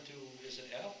turns into, is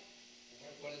it L?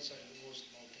 What is that? It goes to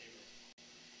Mount Tabor.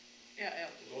 Yeah,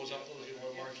 It goes up to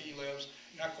where Marquis lives.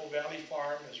 Echo Valley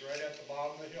Farm is right at the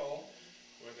bottom of the hill,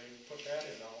 where they put that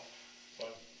in now.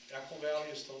 But Echo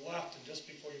Valley is to the left, and just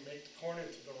before you make the corner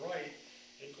to the right,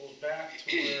 it goes back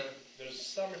to where there's a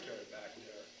cemetery back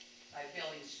there. By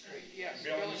Billings Street. Yes,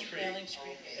 Billings Street. Billings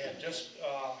Street. Okay. And just,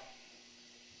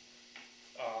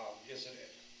 is it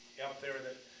up there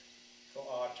that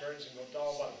turns and goes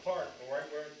down by the park, but right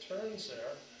where it turns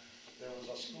there was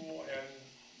a school and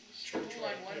church School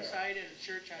right on one there. side and a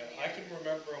church on And the I other. can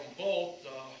remember them both,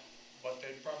 but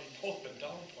they've probably both been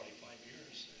down 25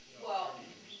 years. Well,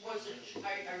 was it,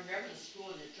 I remember the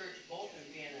school and the church both of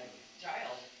being a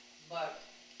child, but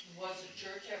was the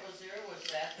church that was there, was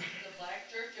that the black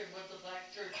church, or was the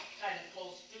black church kind of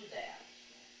close to that?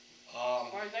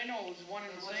 As far as I know, it was one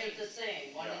and the Or was same. it the same,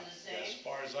 one and the As same?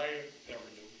 far as I ever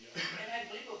knew, yeah. And I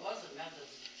believe it was a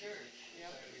Methodist church.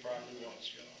 It probably was,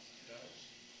 yeah.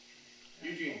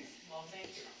 Eugene. Well,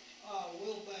 thank you.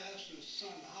 Will Bass's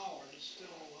son Howard is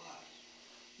still alive.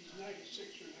 He's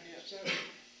 96 or 97.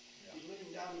 He's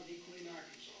living down in Deep Clean,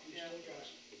 Arkansas. He Yeah. still got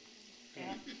it.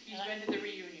 Yeah. He's been to the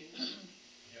reunion,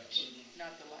 Yes.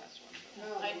 not the last one. but-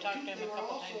 Now, I talked to him a there were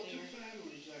couple also times a two year.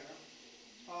 families there.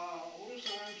 Otis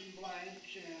Arms and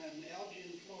Blanche and Algie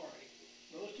and Flory.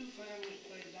 Those two families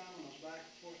played dominoes back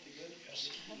and forth together.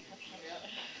 Yes.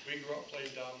 We grew up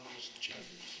playing dominoes and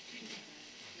checkers.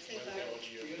 With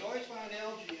LG. You could always find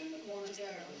Algie in the corner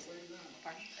tavern playing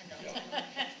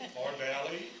dominoes. Or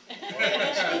Valley. Or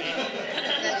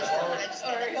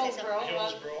Hillsborough.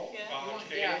 Hillsborough.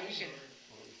 Yeah, you can.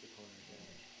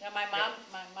 Yeah, my mom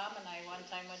and I one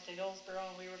time went to Hillsborough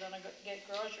and we were gonna get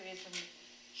groceries and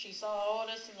she saw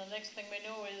Otis and the next thing we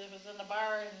knew it was in the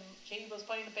bar and he was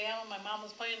playing the piano, my mom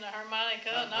was playing the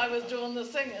harmonica and I was doing the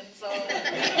singing, so. We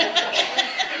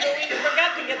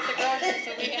forgot to get the groceries,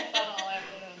 so we had fun all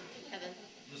afternoon. Kevin,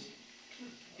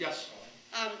 Yes.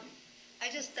 I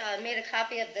just made a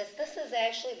copy of this. This is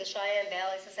actually the Cheyenne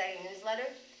Valley Society newsletter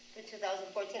for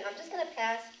 2014. I'm just going to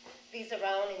pass these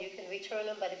around and you can return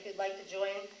them, but if you'd like to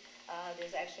join,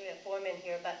 there's actually a form in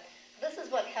here. But this is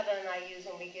what Kevin and I use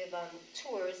when we give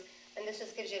tours, and this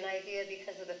just gives you an idea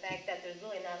because of the fact that there's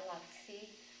really not a lot to see.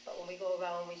 But when we go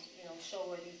around, we show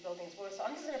where these buildings were. So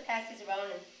I'm just going to pass these around,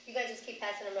 and you guys just keep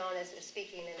passing them around as they're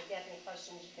speaking. And if you have any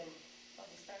questions, you can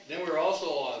probably start. Then we were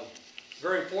also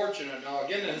very fortunate. Now,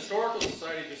 again, the Historical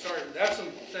Society, that's some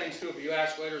things too, if you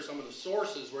ask later, some of the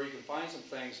sources where you can find some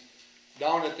things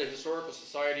down at the Historical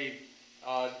Society.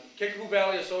 Kickapoo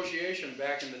Valley Association,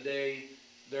 back in the day,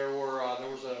 there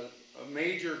was a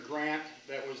major grant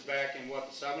that was back in, what,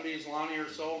 the 70s, Lonnie, or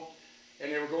so?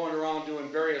 And they were going around doing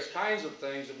various kinds of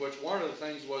things, of which one of the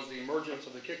things was the emergence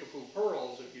of the Kickapoo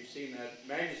Pearls, if you've seen that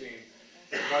magazine.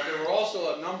 But there were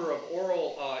also a number of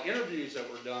oral interviews that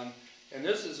were done. And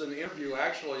this is an interview,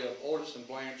 actually, of Otis and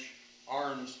Blanche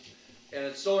Arms. And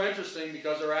it's so interesting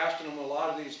because they're asking them a lot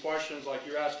of these questions like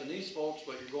you're asking these folks,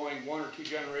 but you're going 1 or 2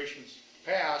 generations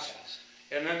past.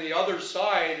 And then the other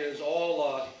side is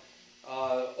all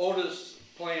Otis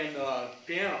playing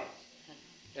piano.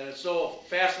 And it's so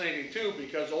fascinating, too,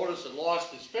 because Otis had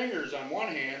lost his fingers on one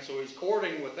hand, so he's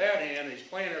chording with that hand, he's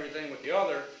playing everything with the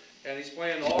other, and he's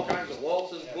playing all kinds of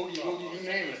waltzes, boogie-woogie, you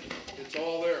name it. It's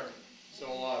all there.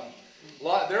 So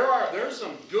there's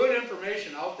some good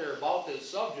information out there about this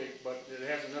subject, but it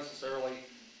hasn't necessarily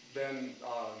been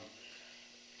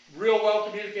real well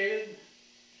communicated.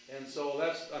 And so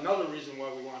that's another reason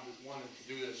why we wanted to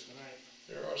do this tonight.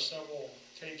 There are several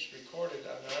tapes recorded,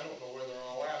 and I don't know where they're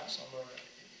all at. Some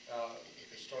are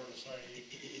Historical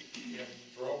Society in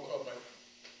Veronica, but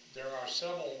there are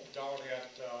several down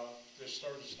at the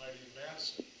Historical Society in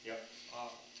Madison. Yep.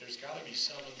 There's got to be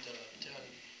 7 to 10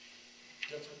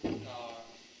 different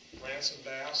ransom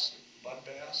bass, bud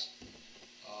bass,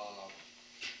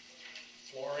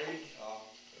 Flory,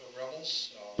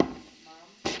 Rebels,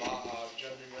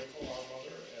 Genevieve Winkle, our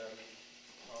mother, and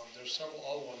there's several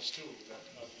other ones too that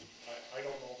I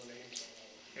don't know the names of.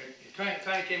 It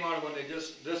kind of came out of when they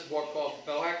this book called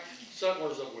Black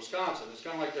Settlers of Wisconsin. It's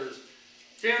kind of like there's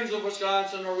Finns of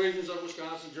Wisconsin, Norwegians of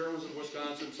Wisconsin, Germans of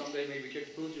Wisconsin, someday maybe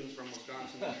Kickapoojans from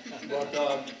Wisconsin.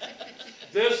 But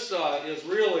this is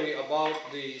really about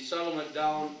the settlement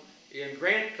down in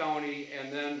Grant County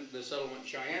and then the settlement in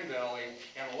Cheyenne Valley.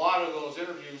 And a lot of those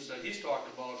interviews that he's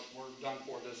talked about were done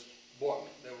for this book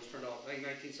that was turned out, I think,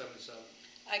 1977.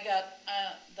 I got,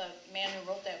 the man who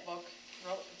wrote that book,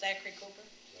 Zachary Cooper.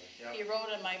 Yep. He wrote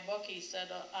in my book, he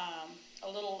said, a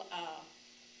little,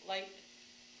 light,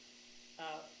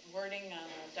 wording on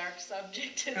a dark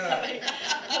subject.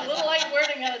 A little light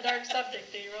wording on a dark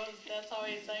subject. He wrote, that's how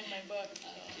he signed my book. So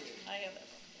I have that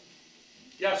book.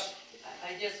 Yes.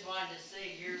 I just wanted to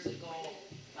say, years ago,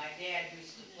 my dad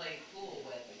used to play pool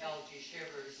with L.G.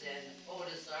 Shivers and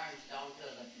Otis Arms down to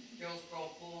the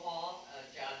Hillsborough Pool Hall.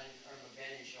 John and Irma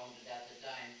Bennett owned it at the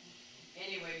time.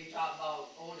 Anyway, you talk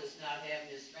about Otis not having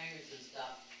his fingers and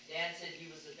stuff. Dad said he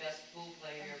was the best pool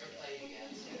player ever played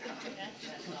against.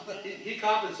 He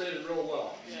compensated real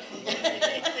well. Yeah.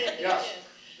 Yes.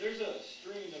 There's a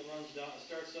stream that runs down, it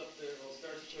starts up there, well, it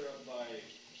starts clear up by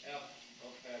F,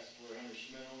 up past where Henry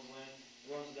Schmidt owns land,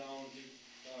 runs down to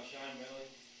Cheyenne Valley.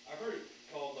 I've heard it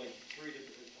called like three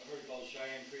different, I've heard it called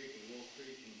Cheyenne Creek and Wolf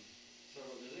Creek and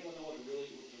several. Does anyone know what the real?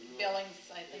 Billings,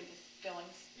 I think it's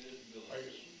Billings. It is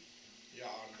Billings. Yeah,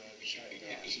 on the Cheyenne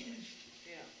Valley side.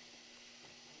 Yeah.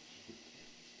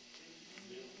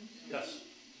 Yes.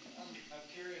 I'm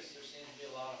curious, there seems to be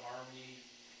a lot of harmony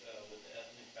with the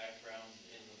ethnic backgrounds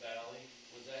in the valley.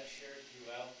 Was that shared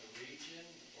throughout the region,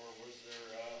 or was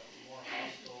there more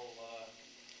hostile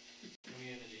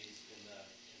communities in the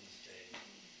state?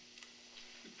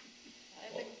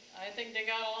 I think they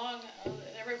got along,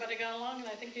 everybody got along, and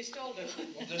I think they still do.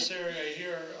 Well, this area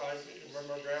here, I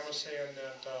remember Grandma saying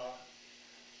that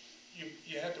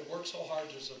you had to work so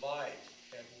hard to survive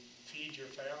and feed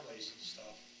your families and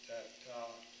stuff that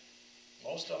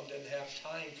most of them didn't have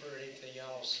time for anything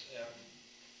else. And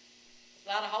a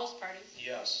lot of house parties.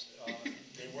 yes,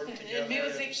 they worked together.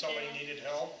 Music, if somebody needed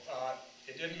help,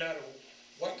 it didn't matter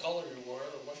what color you were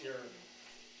or what your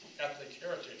ethnic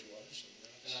heritage was.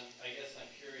 And I guess I'm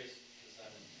curious, because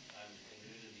I'm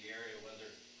new to the area,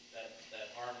 whether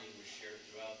that harmony was shared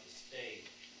throughout the state.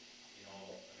 You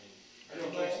know, I mean, I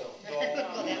don't think so. No,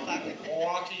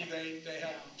 Milwaukee, they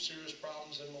had serious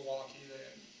problems in Milwaukee. They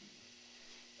had,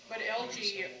 but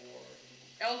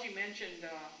LG mentioned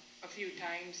a few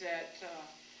times that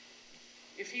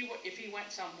if he went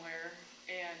somewhere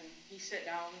and he sat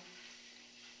down,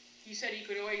 he said he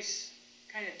could always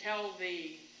kind of tell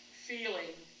the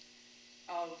feeling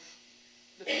of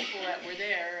the people that were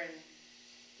there, and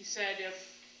he said if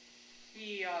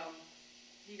he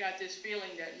got this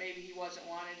feeling that maybe he wasn't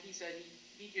wanted, he said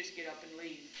he'd just get up and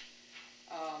leave.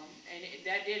 And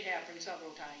that did happen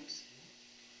several times.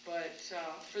 But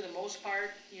for the most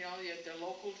part, you know, the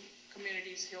local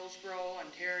communities, Hillsborough,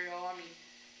 Ontario, I mean,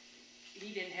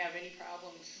 he didn't have any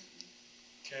problems.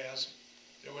 Kaz,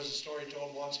 there was a story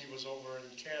told once he was over in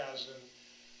Kaz, and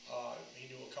he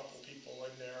knew a couple people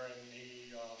in there, and he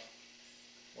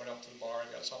went up to the bar and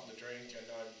got something to drink, and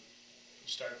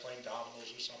started playing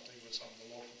dominoes or something with some of the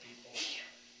local people.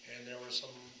 And there were some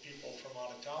people from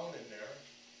out of town in there,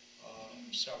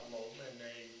 several of them, and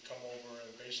they come over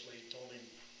and basically told him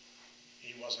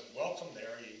he wasn't welcome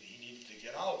there. He needed to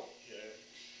get out,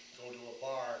 go to a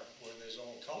bar where his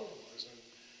own color was. And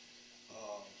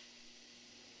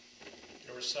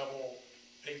there were several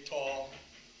big, tall,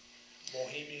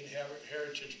 Bohemian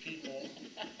heritage people,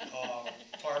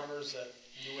 farmers that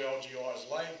knew LGR's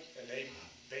life, and they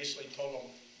basically told them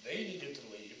they needed to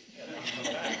leave and not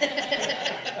come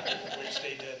back, which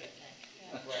they did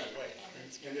right away.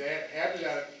 And to add to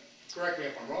that, correct me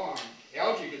if I'm wrong,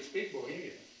 LG could speak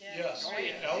Bohemian. Yes, Oh,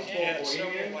 yeah. LG had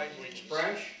several Bohemian, languages.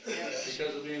 French, Yes.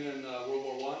 because of being in World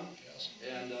War I. Yes.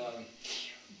 And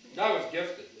that was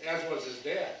gifted, as was his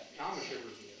dad. Thomas Shivers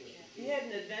was gifted. He had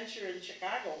an adventure in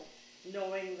Chicago,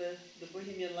 knowing the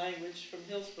Bohemian language from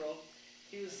Hillsborough.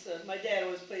 He was, my dad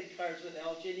always played cards with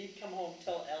LG, and he'd come home and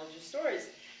tell LG stories.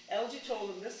 LG told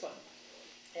him this one.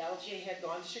 LG had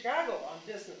gone to Chicago on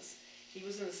business. He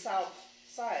was in the South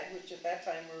Side, which at that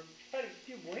time were quite a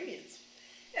few Bohemians.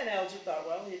 And LG thought,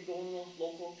 well, he'd go in the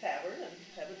local tavern and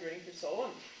have a drink or so.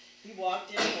 And he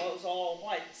walked in, well, it was all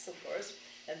whites, of course.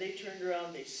 And they turned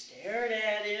around, they stared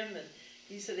at him, and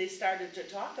he said they started to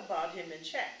talk about him in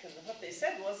Czech. And what they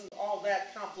said wasn't all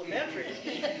that complimentary.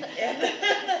 And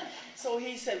so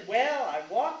he said, well, I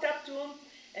walked up to him,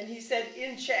 and he said,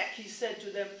 in Czech, he said to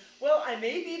them, well, I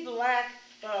may be black,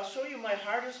 but I'll show you my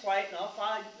heart is white, and I'll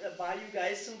buy you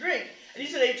guys some drink. And he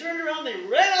said they turned around, they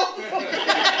ran out.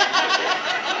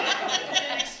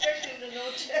 Didn't expect him to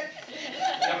know Czech.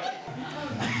 Yep.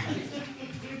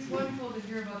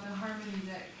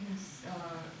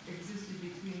 existed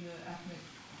between the ethnic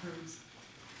groups.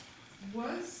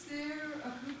 Was there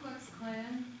a Ku Klux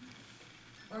Klan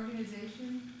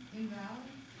organization in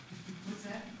Valley? Was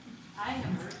that? I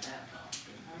have heard that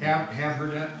though. Have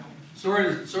heard that? Sorry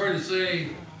to say,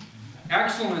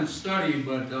 excellent study,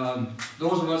 but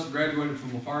those of us who graduated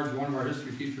from Lafarge, one of our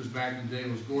history teachers back in the day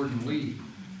was Gordon Lee.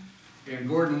 And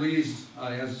Gordon Lee's,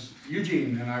 as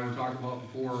Eugene and I were talking about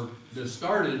before this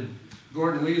started,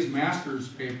 Gordon Lee's master's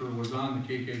paper was on the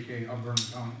KKK of Vernon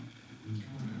County.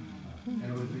 And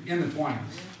it was in the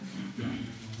 20s. Yeah.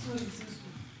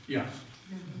 Yes.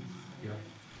 Yeah.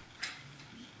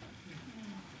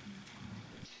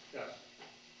 Yes.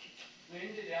 When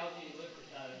did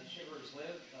Shivers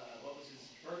live? What was his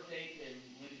birth date and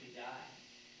when did he die?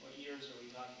 What years are we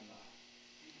talking about?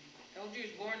 LG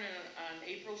was born on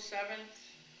April 7th.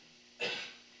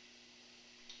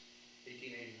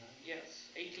 1889. Yes,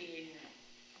 1889.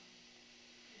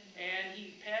 And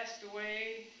he passed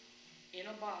away in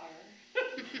a bar.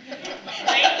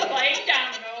 playing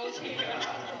dominoes. He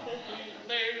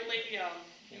literally,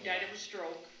 he died of a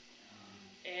stroke.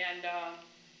 And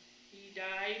he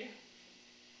died,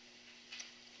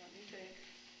 let me think.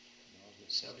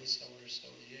 77 or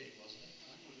 78, wasn't it?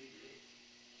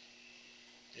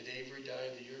 Did Avery die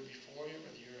the year before him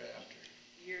or the year after?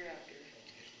 Year after.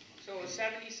 So it was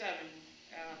 77,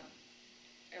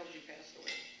 LG passed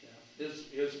away. Yeah.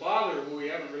 His father, who we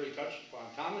haven't really touched upon,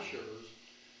 Thomas Shivers,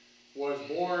 was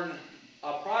born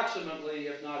approximately,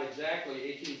 if not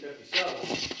exactly,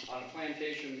 1857 on a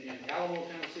plantation in Alamo,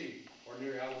 Tennessee, or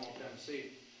near Alamo,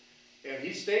 Tennessee. And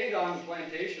he stayed on the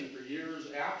plantation for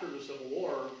years after the Civil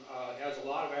War, as a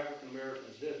lot of African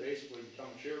Americans did, basically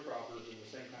become sharecroppers in the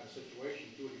same kind of situation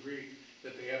to a degree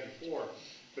that they had before.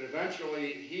 But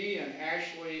eventually, he and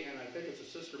Ashley, and I think it's a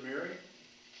sister Mary,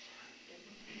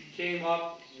 came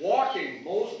up walking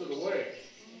most of the way,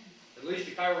 at least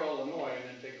to Cairo, Illinois, and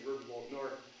then take a riverboat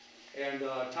north. And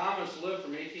Thomas lived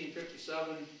from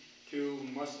 1857 to,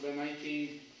 must have been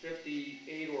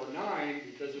 1958 or 9,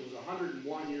 because it was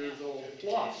 101 years old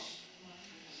plus.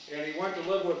 And he went to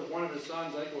live with one of his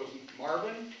sons, I think it was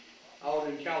Marvin, out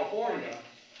in California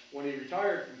when he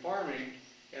retired from farming.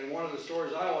 And one of the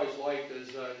stories I always liked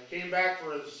is he came back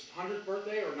for his 100th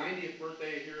birthday or 90th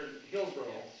birthday here in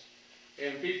Hillsborough.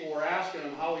 And people were asking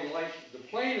him how he liked the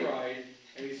plane ride,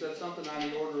 and he said something on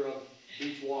the order of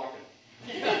beach walking.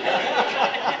 And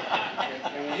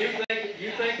when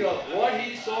you think of what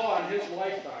he saw in his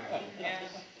lifetime,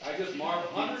 I just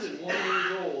marked 101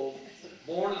 years old,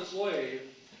 born a slave,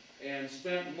 and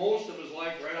spent most of his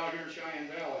life right out here in Cheyenne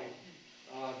Valley.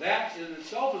 That in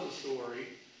itself is a story.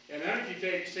 And then if you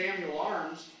take Samuel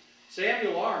Arms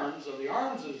of the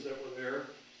Armses that were there,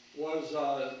 was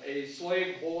a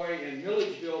slave boy in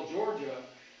Milledgeville, Georgia,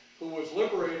 who was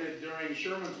liberated during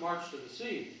Sherman's March to the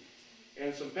Sea.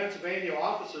 And some Pennsylvania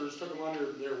officers took him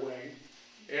under their wing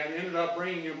and ended up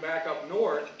bringing him back up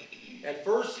north. At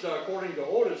first, according to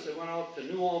Otis, they went out to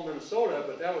New Ulm, Minnesota,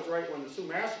 but that was right when the Sioux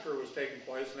Massacre was taking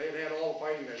place, and they had all the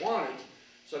fighting they wanted.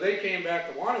 So they came back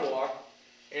to Wanawock,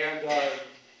 and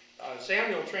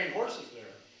Samuel trained horses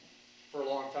there for a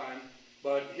long time.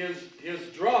 But his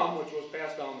drum, which was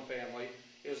passed down the family,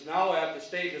 is now at the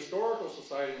State Historical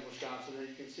Society in Wisconsin, and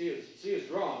you can see his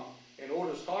drum, and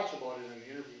Otis talks about it in the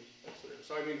interview that's there.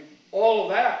 So I mean, all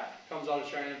of that comes out of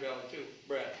Cheyenne Valley too.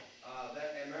 Brad. As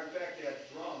a matter of fact, that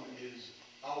drum is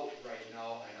out right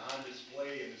now and on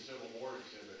display in the Civil War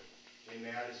exhibit in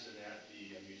Madison at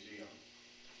the museum.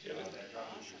 That drum that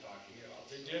you're talking about.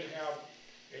 They did have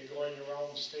it going around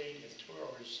the state in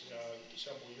tours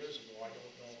several years ago. I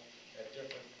don't know at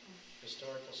different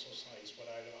historical societies, but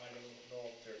I don't know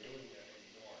if they're doing that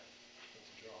anymore with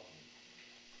the drum.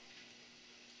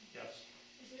 Yes.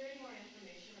 Is there any more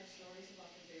information or stories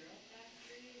about the barrel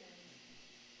factory and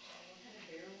what kind of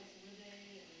barrels were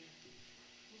they and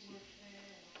who worked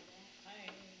there and all that?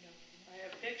 I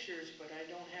have pictures, but I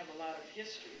don't have a lot of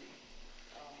history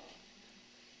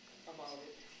about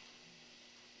it.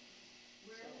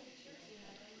 Where are the pictures? You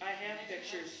have them? I have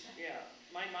pictures, yeah.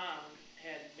 My mom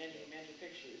had many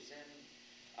pictures and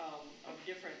of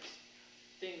different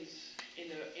things in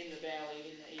the valley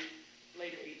in the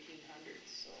later 1800s.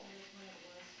 So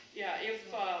yeah, if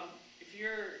you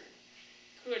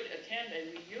could attend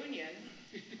a reunion,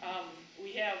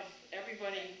 we have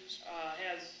everybody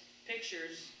has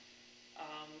pictures,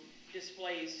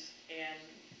 displays, and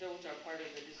those are part of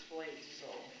the displays. So.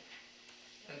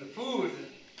 And the food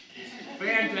is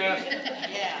fantastic.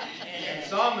 Yeah. And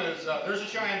some is, there's a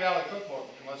Cheyenne Valley cookbook,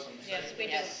 unless I'm mistaken. Yes, we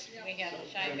do. We have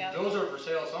Cheyenne Valley. Those are for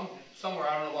sale somewhere,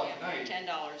 I don't know about tonight.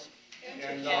 $10.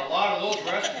 And a lot of those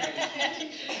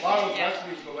recipes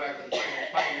go back to the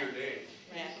pioneer days.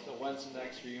 So when's the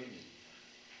next reunion?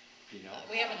 You know?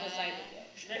 We haven't decided yet.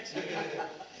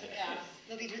 Yeah.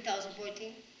 It'll be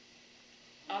 2014?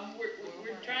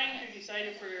 We're trying to decide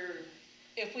if we're.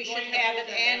 If we should Going to have hold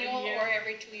it it every annual year. or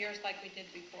every 2 years like we did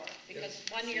before. Because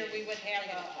one year we would have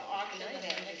an auction and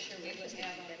the next year we would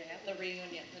have the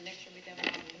reunion. The next year we'd have an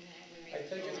auction. I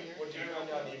think it would depend on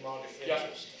the amount of Yeah.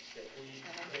 interest. If we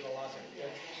have a lot of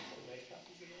interest to make up.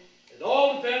 It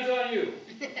all depends on you.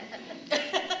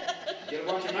 Get a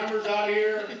bunch of members out of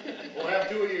here, we'll have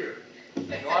 2 a year. No,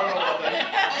 I don't know about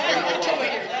that. I don't know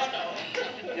about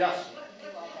that. Yes. What's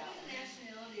the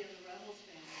nationality of the Rebels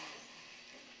family?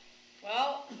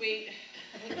 Well,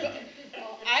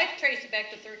 I've traced it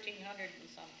back to 1300 and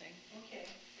something. Okay.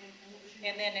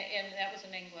 And then, and that was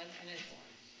in England and it's.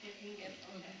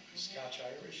 Scotch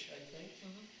Irish, I think.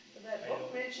 But that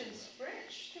book mentions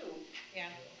French too. Yeah.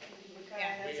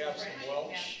 Yeah. We have some French.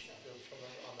 Welsh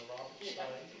on the Roberts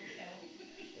side.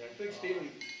 Yeah, I think Stephen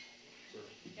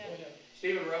Yeah.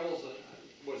 Stephen Rebels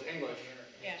was English.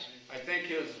 Yeah. I think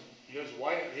his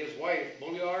wife,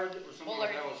 Bulliard or something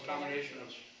like that, was a combination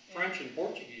of French and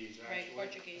Portuguese, actually. Right,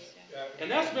 Portuguese, yeah. And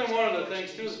that's been one of the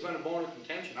things too, that's been a bone of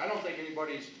contention. I don't think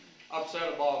anybody's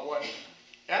upset about what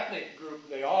ethnic group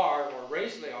they are or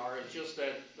race they are. It's just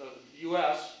that the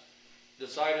U.S.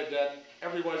 decided that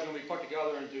everybody's going to be put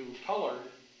together into colored,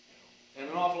 and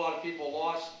an awful lot of people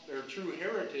lost their true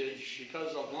heritage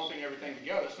because of lumping everything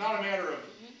together. It's not a matter of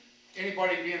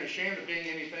anybody being ashamed of being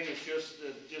anything. It's just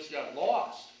it just got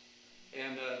lost,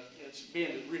 and it's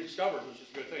being rediscovered, which is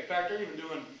a good thing. In fact, they're even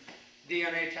doing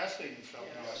DNA testing and stuff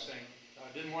now, I think.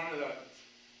 Didn't one of the,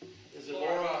 is it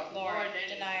Laura? Laura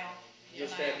Denial.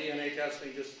 Just that DNA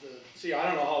testing, just to see, I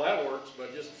don't know how that works,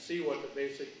 but just to see what the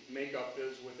basic makeup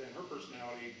is within her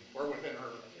personality, or within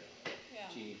her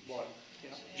blood.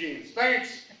 Yeah. Genes.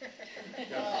 Thanks!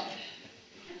 Yeah.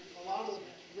 A lot of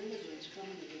the immigrants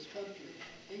coming to this country,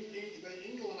 England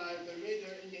and I, they made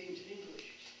their names English.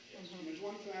 And there's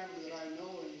one family that I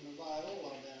know in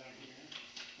Viola down here.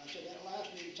 I said, that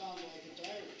last name sounds like it's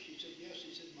Irish. He said, yes.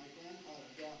 He said, my grandfather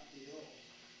dropped the O.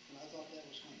 And I thought that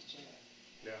was kind of sad.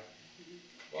 Yeah.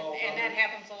 Well, And that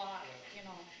happens a lot, you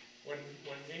know. When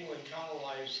England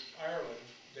colonized Ireland,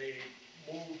 they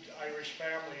moved Irish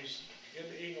families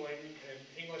into England and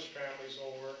English families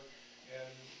over,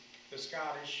 and the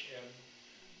Scottish, and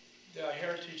the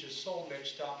heritage is so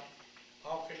mixed up.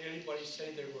 How could anybody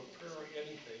say they were pure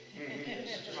anything?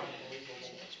 It's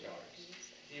unbelievable as far as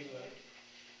even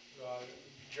the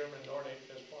German Nordic,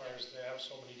 as far as they have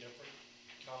so many different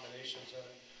combinations of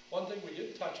it. One thing we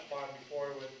did touch upon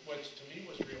before, which to me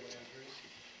was real interest,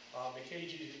 McKay and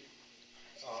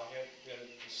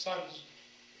his sons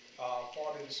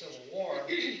fought in the Civil War,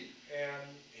 and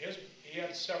he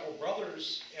had several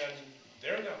brothers and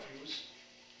their nephews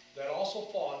that also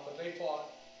fought, but they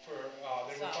fought for,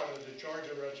 they were part of the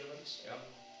Georgia regiments. Yep.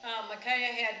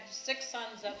 Micaiah had 6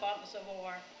 sons that fought in the Civil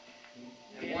War.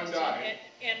 And one died.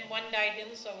 And one died in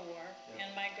the Civil War.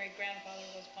 And my great-grandfather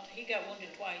he got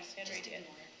wounded twice, Henry did.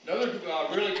 Another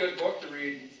really good book to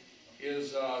read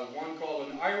is one called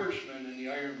An Irishman in the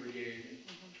Iron Brigade,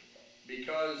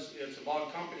 because it's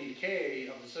about Company K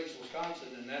of the 6th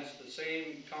Wisconsin, and that's the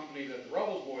same company that the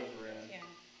Rebels boys were in. Yeah.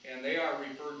 And they are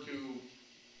referred to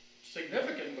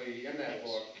significantly in that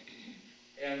book.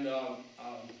 And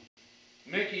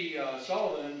Mickey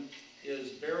Sullivan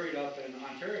is buried up in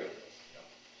Ontario.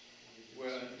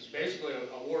 It's basically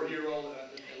a war hero,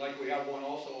 like we have one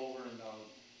also over in,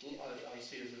 I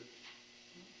see, is it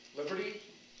Liberty?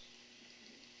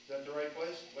 Is that the right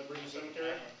place? Liberty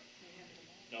Cemetery?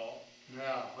 No.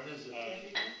 Yeah, what is it?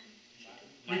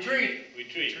 Retreat!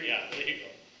 Retreat, yeah, there you go.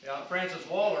 Yeah, Francis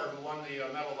Waller, who won the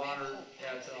Medal of Honor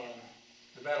at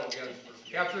the Battle of Gettysburg,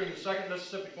 capturing the 2nd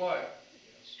Mississippi flag.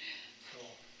 So,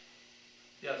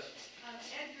 yes.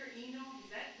 Edgar Eno, is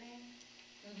that name?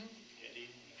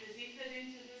 Does he fit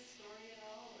into this story at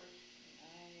all, or?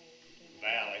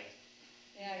 Valley.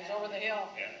 Yeah, he's over the hill.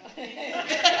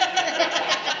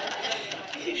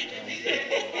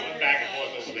 Back and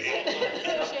forth over the hill.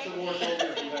 Civil War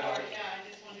soldiers in Valley. Yeah, I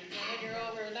just wondered. When you're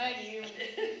over 90, you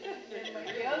might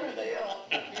be under the hill.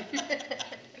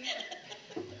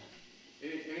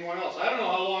 Anyone else? I don't know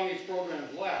how long these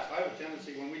programs last. I have a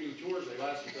tendency when we do tours, they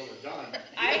last until they're done.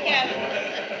 I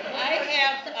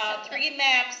have 3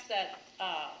 maps that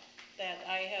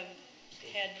I have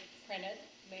had printed.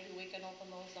 Maybe we can open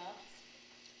those up.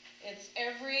 It's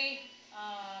every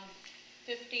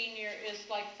 15 year, it's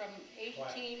like from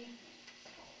 18,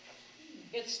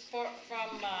 it's from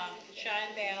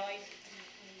Cheyenne Valley,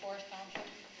 Forest Township.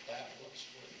 That looks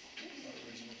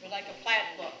for like a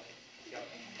plat book.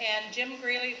 And Jim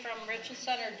Greeley from Rich and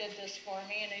Center did this for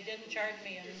me, and he didn't charge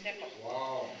me a nickel.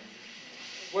 Wow.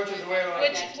 Which is the way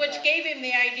I Which gave him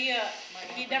the idea,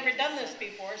 he'd never done this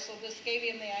before, so this gave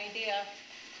him the idea.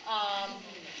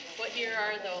 What year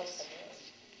are those?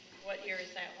 What year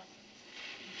is that one?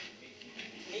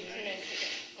 18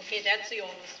 inches. Okay, that's the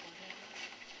oldest one.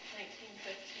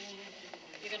 1915.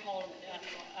 You can hold it,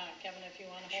 Kevin, if you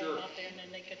want to hold them up there, and then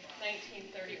they could,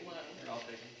 1931. I'll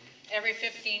take it.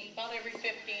 About every 15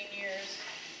 years.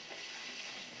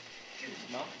 Does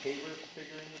Mount Tabor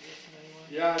figure into this in any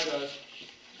way? Yeah, it does.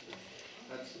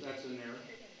 That's in there.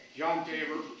 John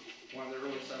Tabor, one of the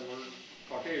early settlers,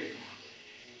 Caucasian.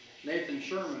 Nathan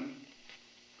Sherman,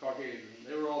 Caucasian.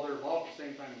 They were all there about the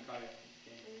same time in Kayak.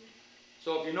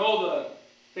 So if you know the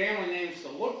family names to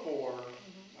look for,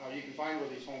 you can find where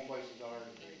these home places are.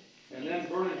 And then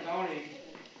Vernon County,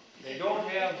 they don't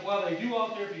have, well, they do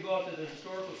out there if you go out to the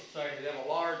Historical Society, they have a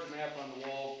large map on the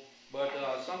wall. But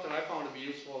something I found to be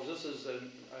useful is this is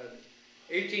an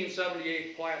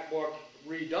 1878 plat book,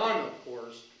 redone of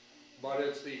course, but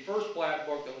it's the first plat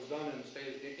book that was done in the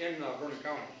state, in Vernon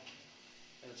County.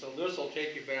 And so this will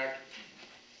take you back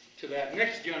to that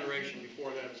next generation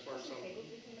before that as far as settlement.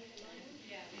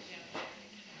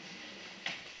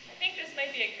 I think this might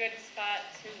be a good spot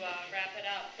to wrap it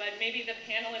up, but maybe the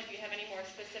panel, if you have any more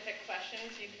specific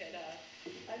questions, you could...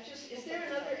 Is there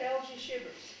another algae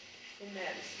shivers in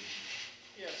Madison?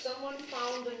 Yes. Someone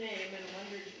found the name and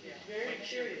wondered, very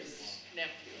curious.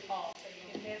 Nephew. Oh,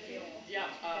 nephew. Yeah,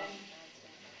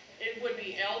 it would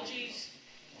be Algie's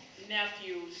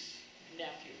nephew's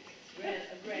nephew.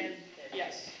 Grand.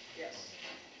 Yes, yes.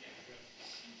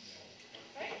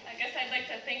 Right, I guess I'd like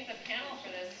to thank the panel for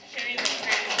this. Sherry,